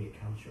 completely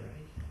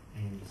reacculturate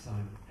and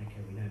decide,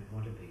 okay, we don't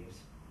want to be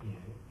as, you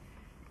know,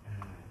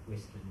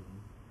 Western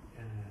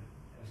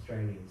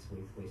Australians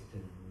with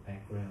Western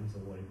backgrounds or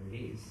whatever it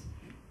is,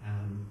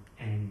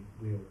 and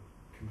we'll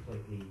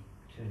completely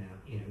turn out,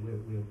 you know,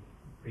 we'll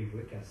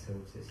rework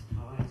ourselves as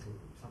Thais or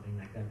something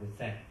like that with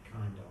that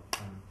kind of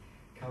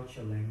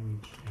culture,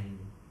 language, and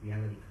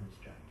reality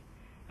construct.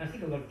 And I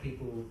think a lot of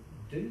people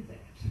do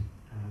that.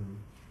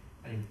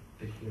 I think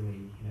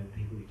particularly, you know,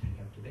 people who take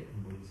up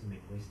Tibetan Buddhism in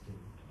Western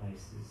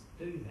places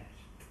do that.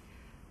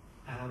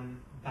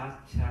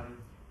 But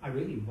I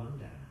really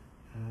wonder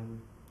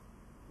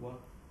what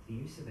the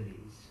use of it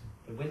is.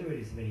 But whether it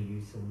is of any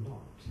use or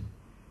not,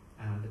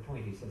 the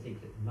point is, I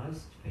think that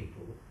most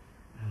people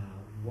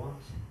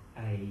want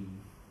a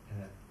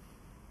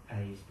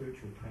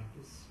spiritual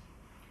practice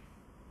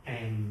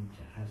and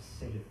a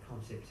set of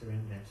concepts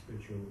around that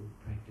spiritual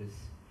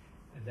practice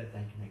that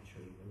they can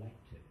actually relate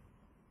to.